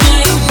control of me.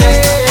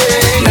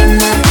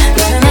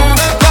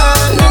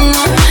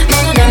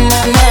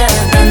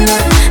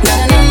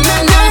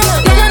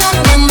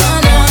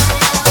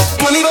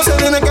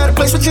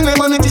 Put your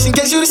name on it just in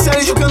case you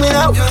decided you coming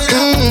out.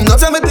 No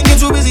time for thinking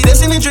too busy,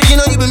 that's in the tree. You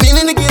know you've been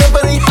meaning to get up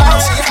out of your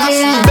house.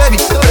 Baby,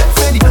 throw that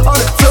Fendi on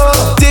the floor.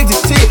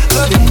 Addicted to you,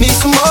 loving me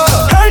some more.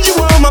 Heard you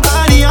want my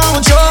body, I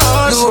want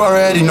yours. You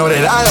already know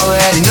that I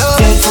already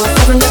know.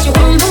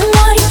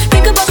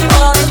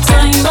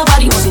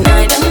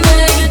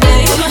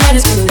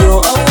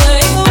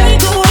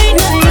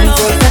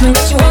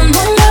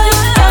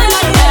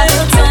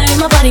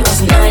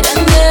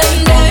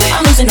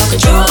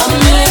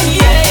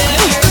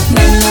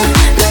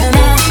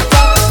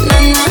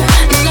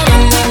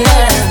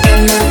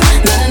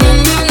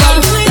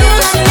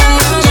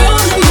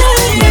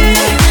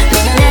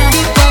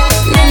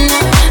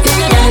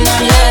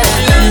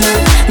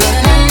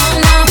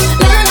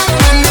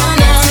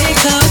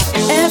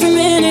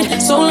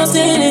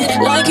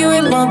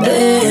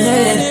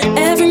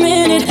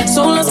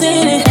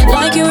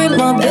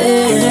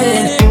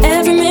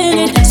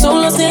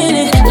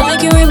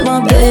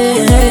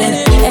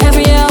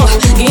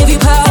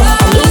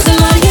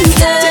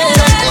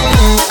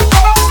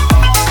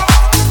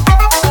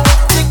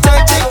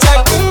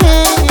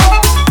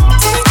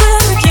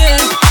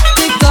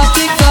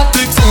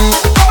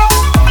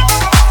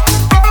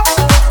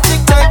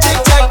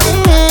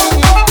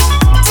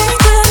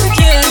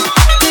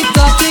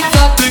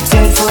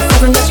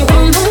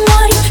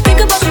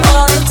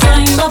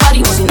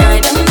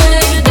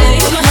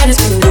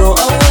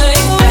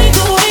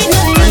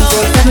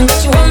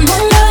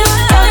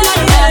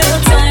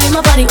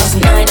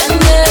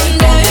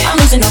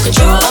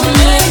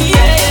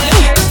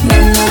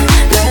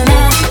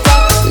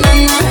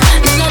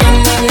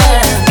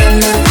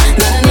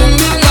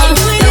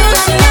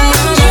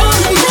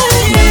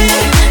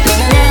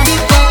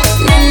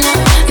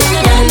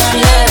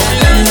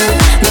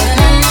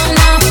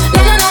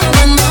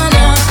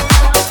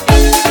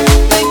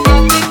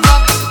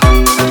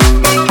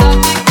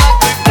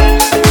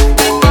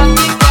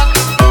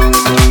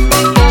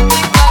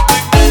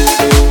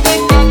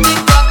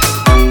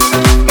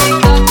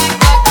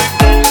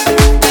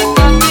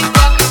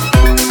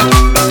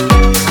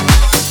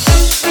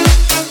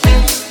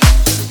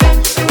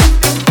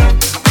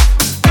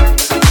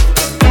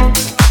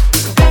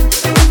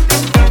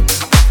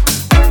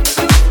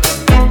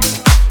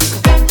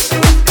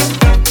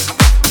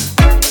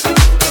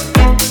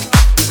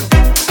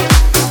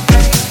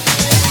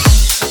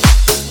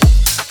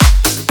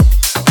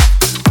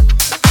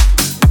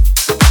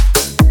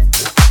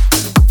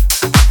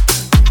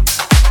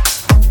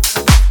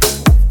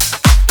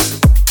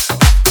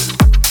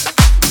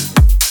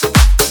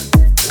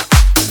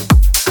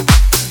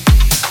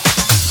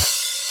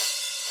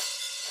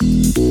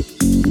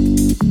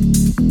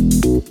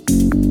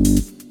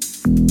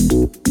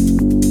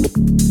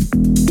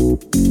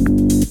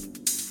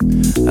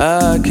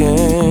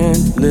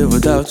 can't live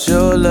without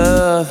your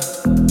love.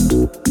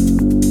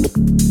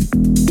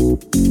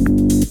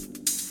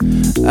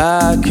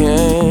 I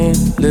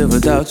can't live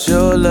without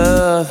your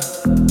love.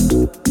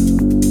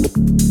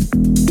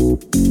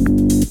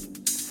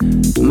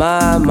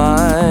 My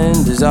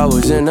mind is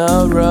always in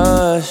a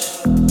rush.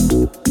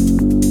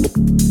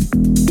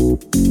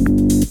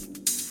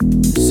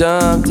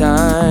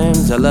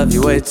 Sometimes I love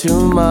you way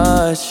too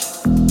much.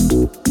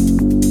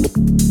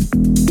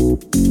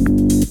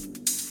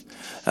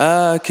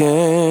 I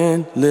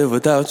can't live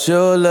without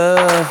your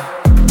love.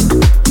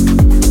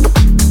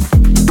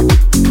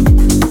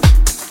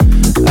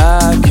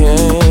 I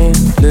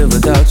can't live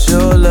without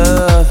your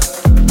love.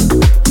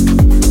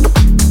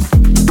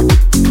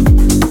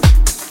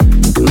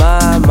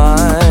 My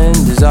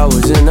mind is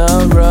always in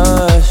a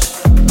rush.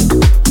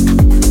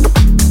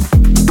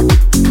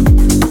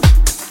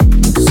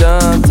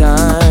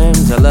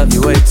 Sometimes I love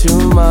you way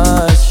too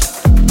much.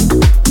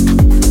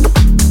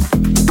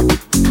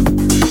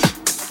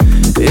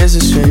 It's a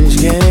strange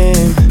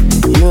game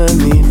you and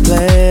me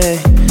play.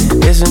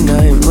 It's a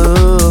night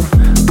move,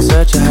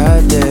 such a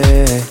hot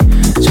day.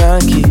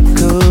 Trying to keep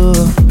cool,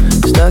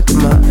 stuck in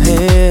my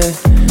head.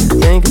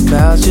 Think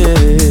about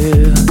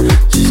you,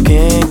 just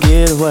can't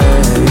get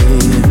away.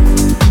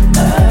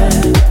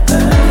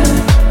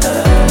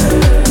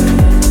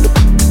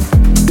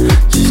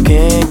 Just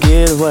can't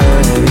get away.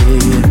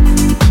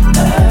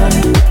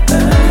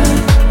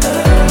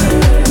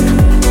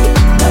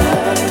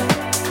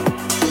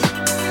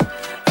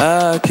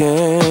 I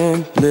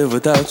can't live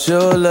without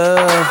your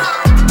love.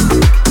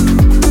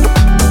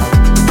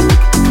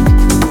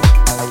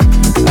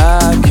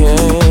 I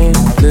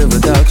can't live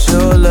without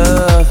your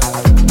love.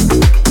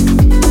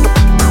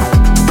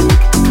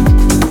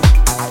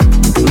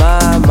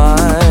 My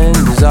mind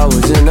is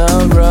always in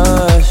a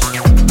rush.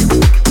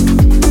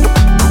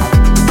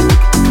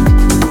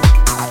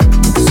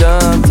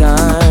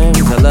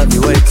 Sometimes I love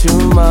you way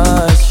too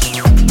much.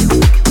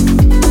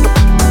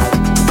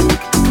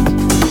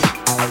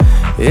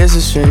 It's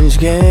a strange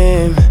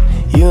game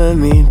you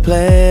and me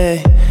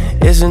play.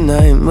 It's a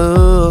night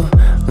move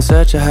on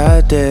such a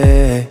hot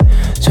day.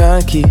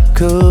 Trying to keep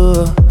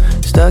cool,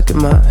 stuck in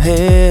my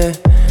head.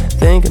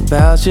 Thinking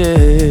about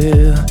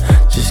you,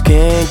 just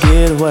can't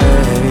get away.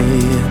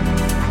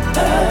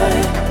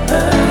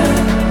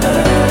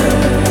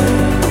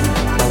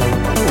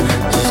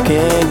 Just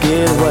can't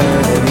get away.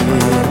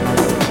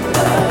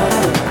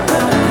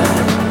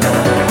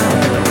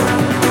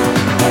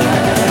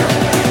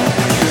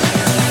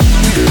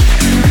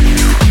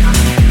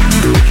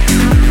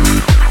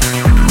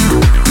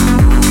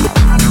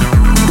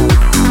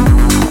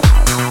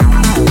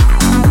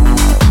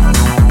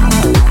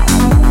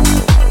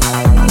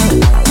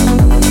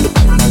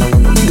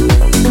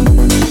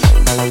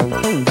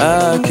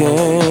 I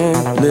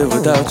can't live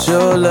without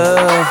your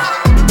love.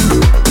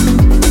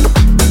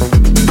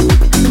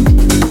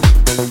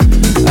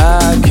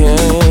 I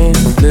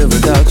can't live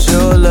without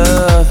your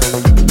love.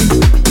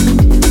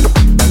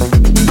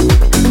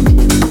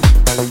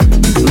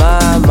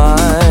 My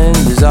mind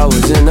is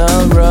always in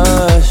a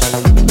rush.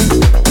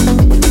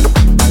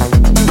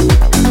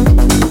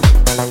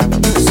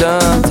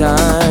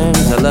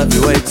 Sometimes I love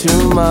you way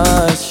too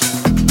much.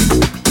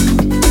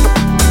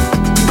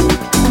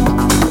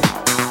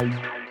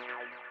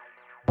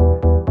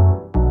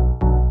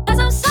 Cause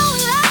I'm so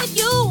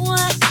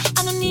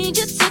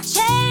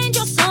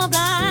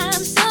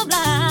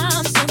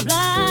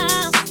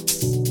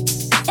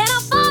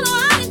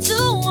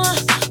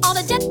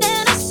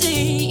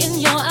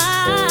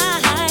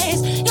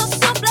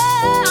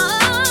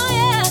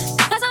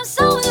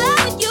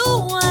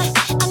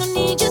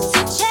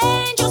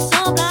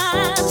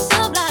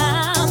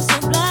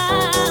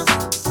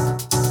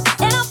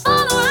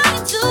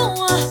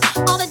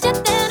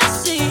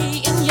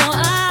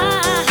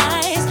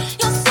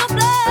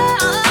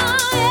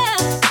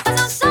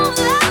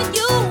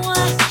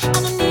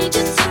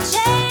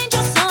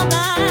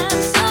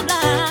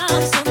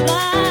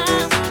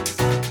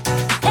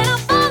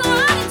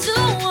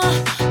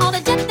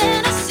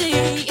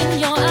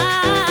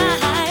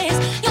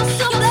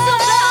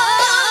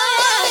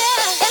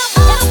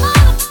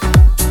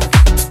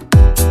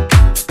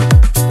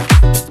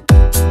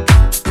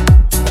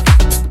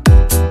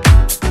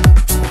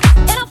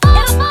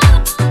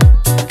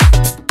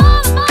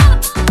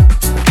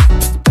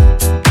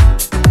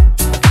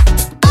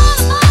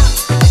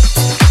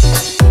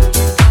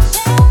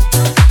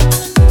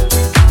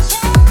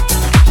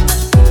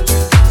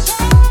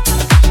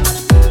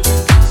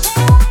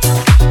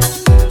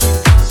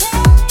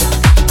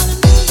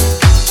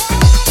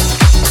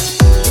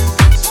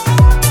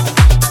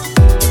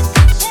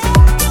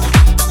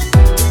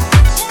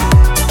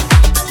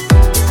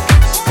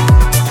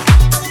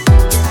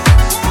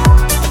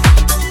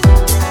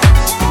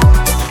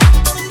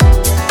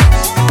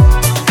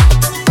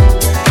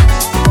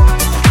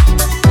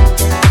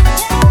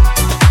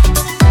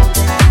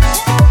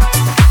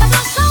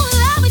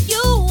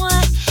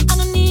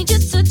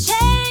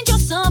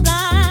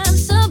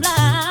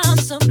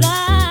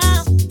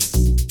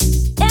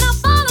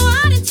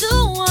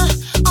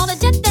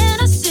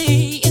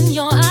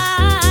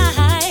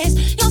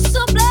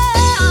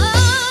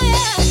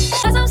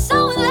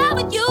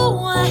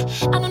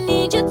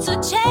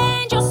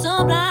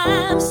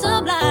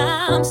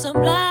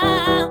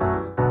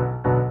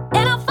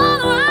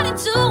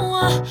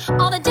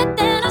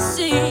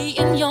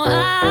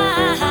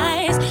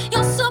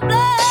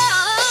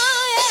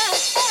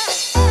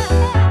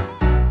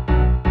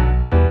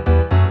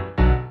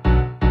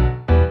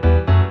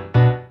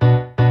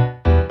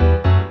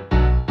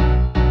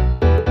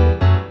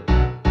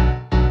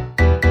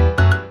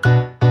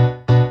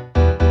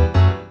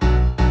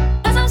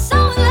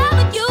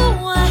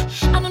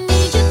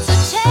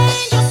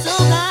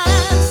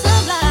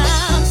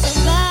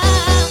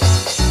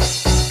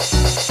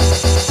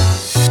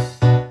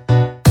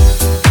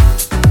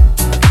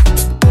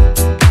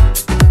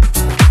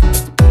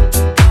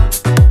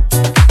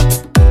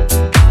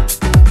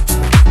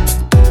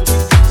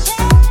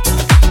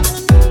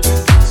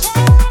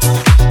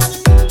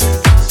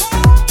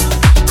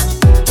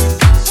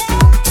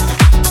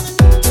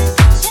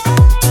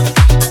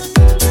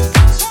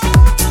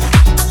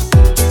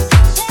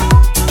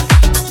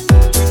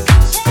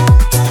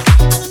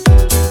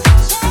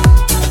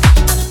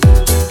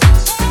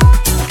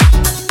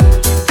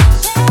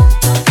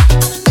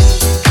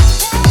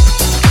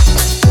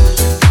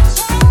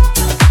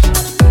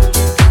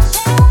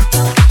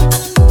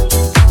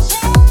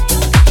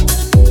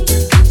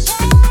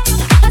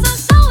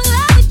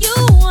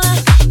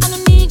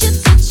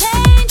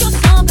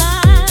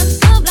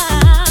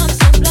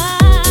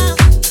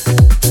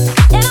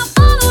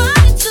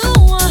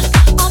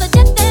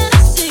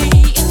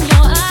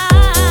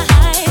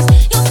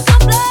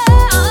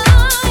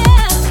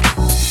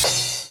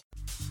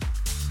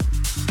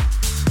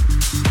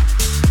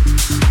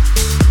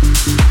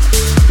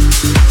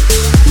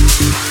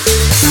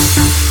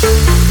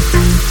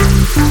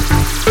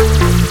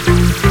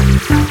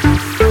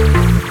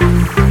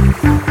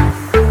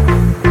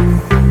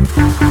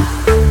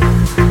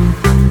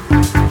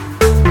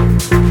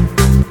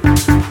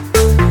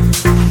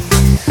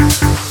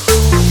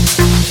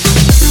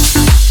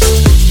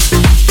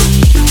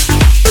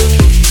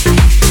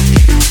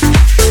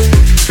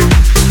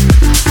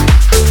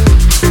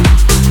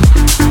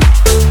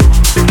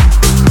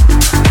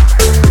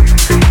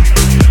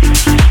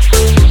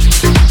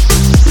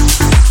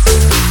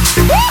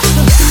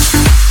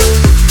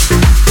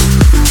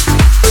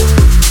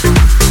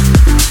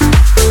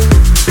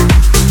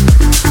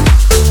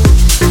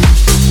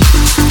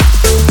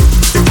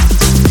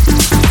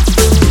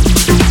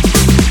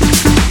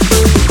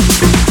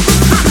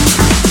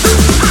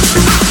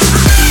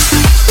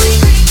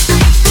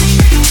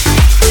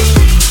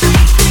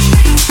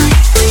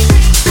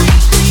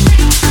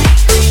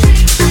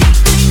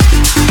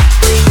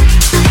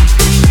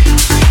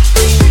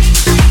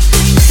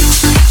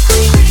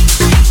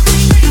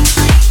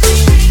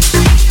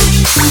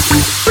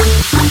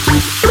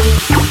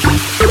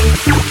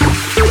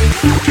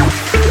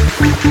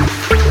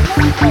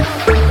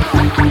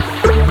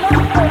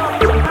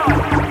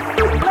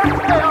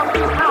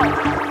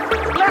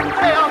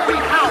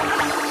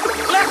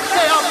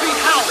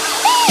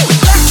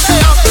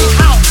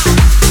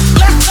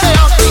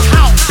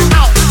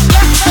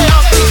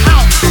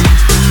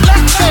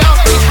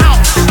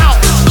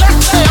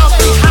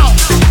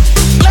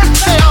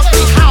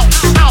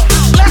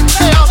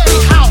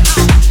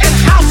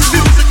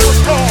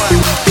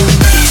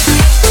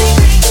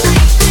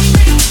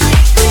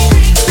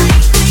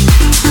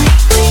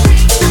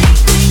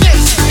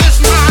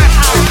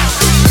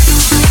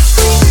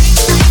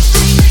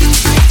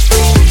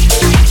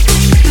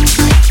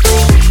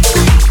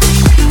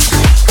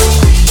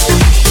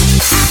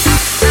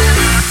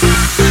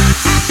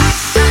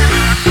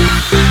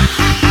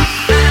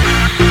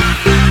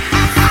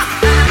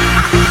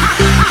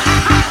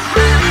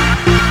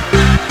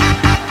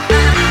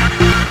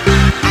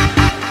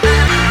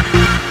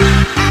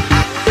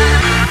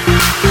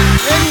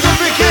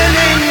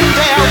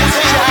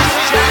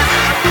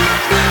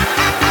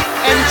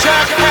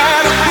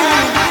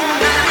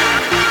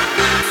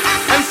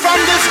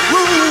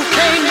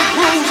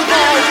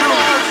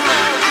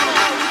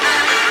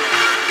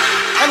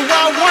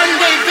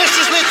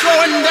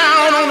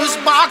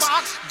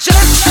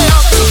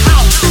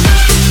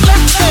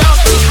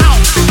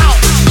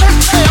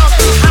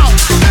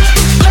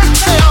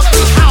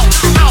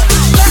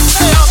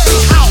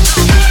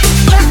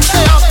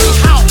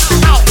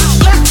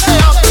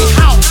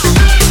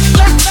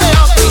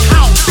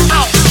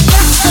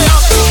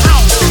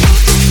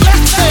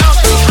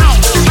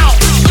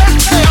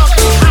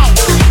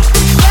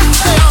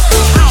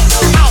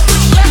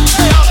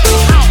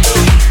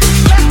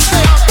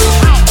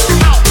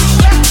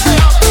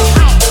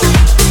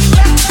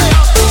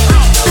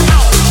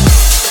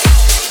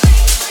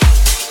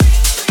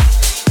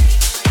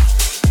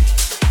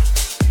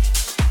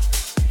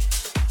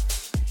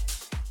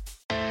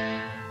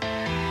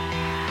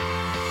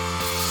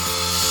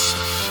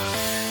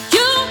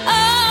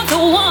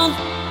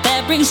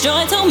brings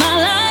joy to my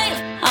life.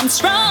 I'm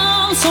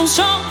strong, so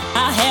strong.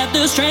 I have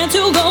the strength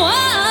to go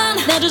on.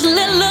 Now just a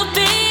little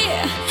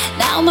fear.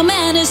 Now my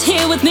man is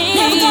here with me.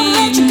 Never gonna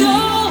let you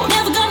go.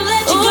 Never gonna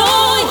let you go.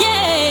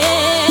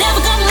 Yeah.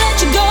 Never gonna let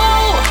you go.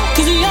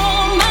 'Cause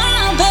you're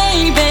my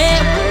baby.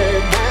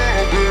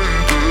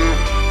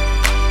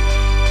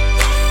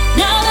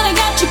 Now that I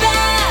got you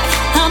back,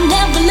 I'll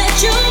never let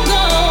you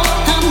go.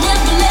 I'll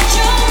never let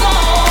you go.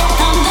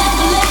 I'll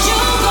never let you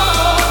go.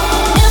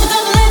 Never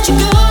gonna let you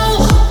go.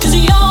 'Cause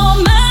you're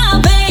my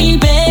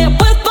baby.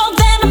 Worth more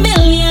than $1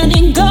 million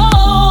in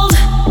gold.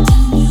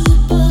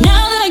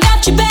 Now that I got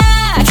you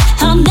back,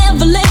 I'll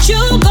never let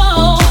you go.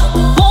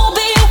 Won't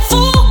be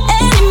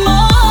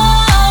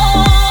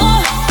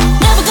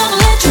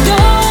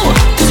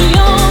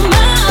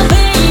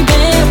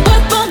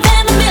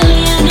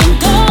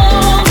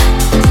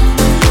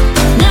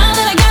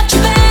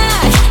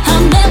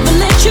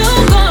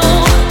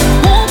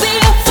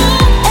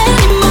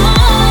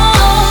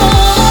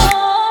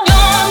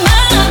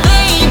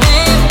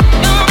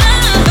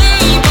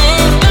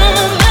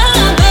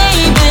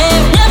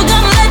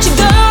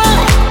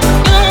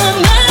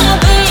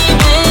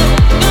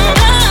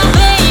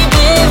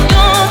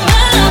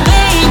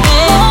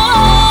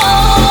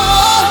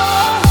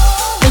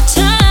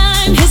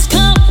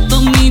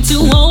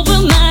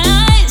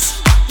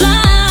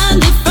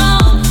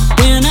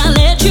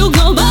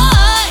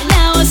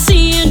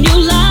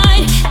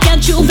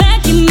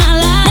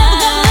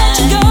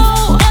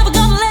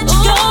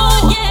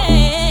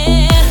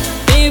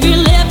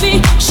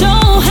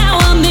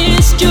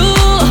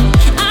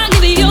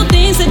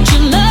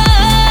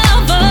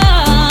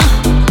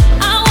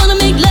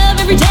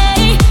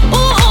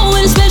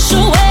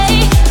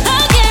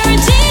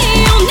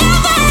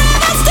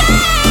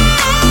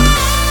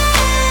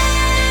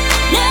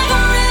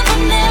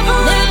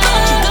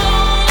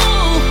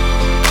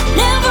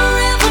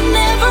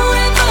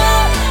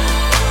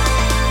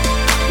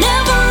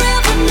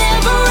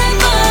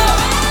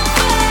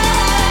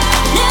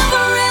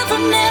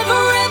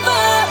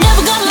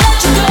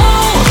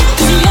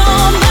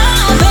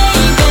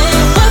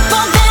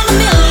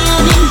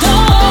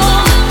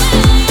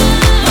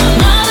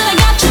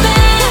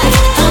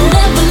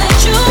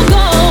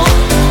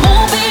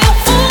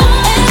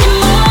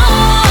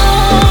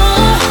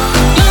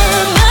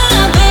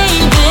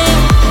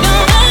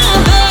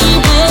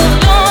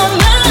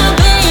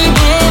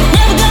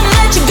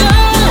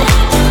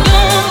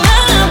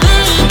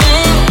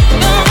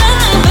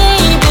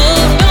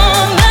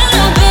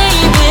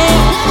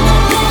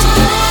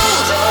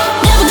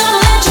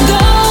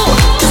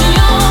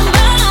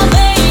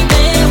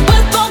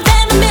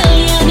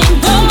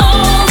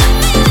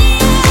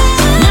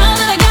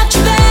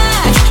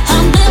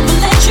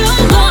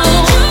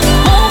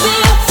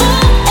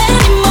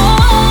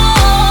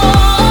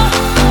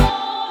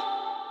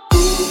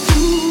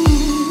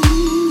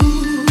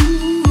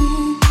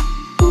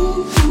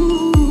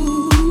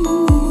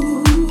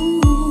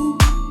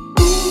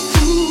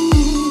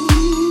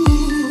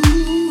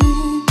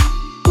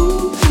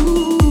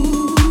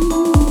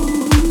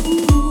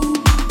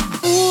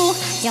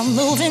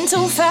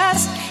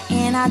fast,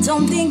 and I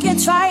don't think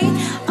it's right.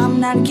 I'm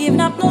not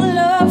giving up no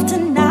love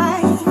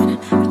tonight.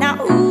 Now,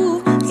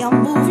 ooh, you're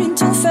moving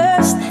too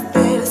fast.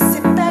 Better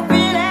sit back,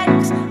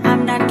 relax.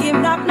 I'm not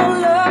giving up no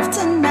love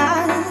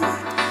tonight.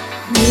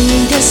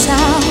 Need a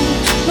sound,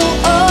 no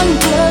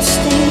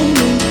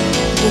understanding.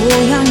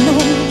 Boy, I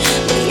know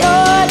what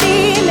you're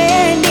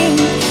demanding,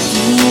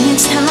 and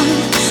it's time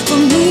for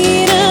me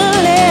to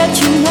let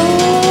you know.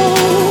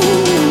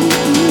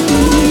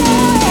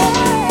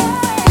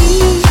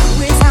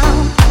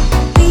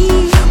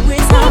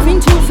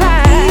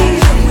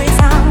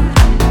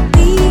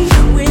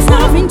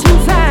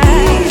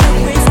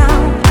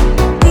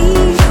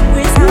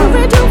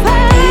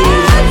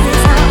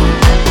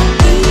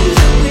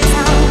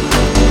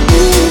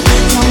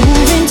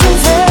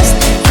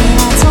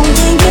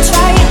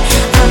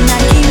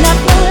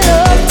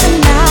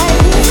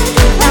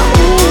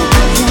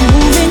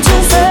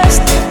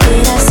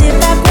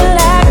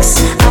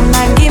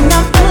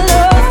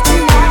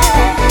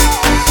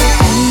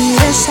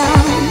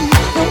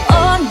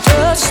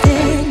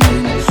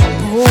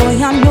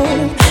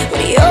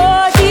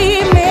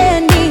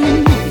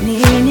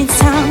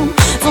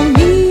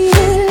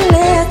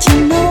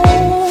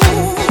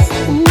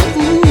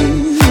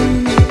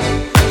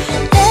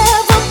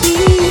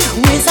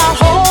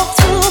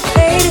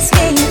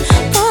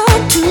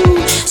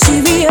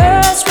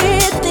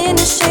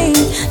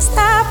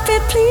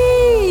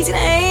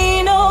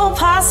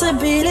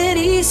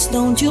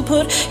 Don't you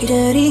put your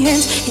dirty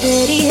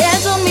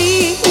hands on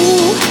me.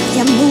 Ooh,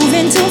 you're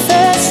moving too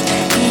fast,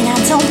 and I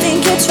don't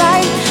think it's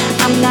right.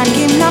 I'm not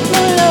giving up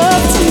my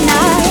love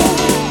tonight.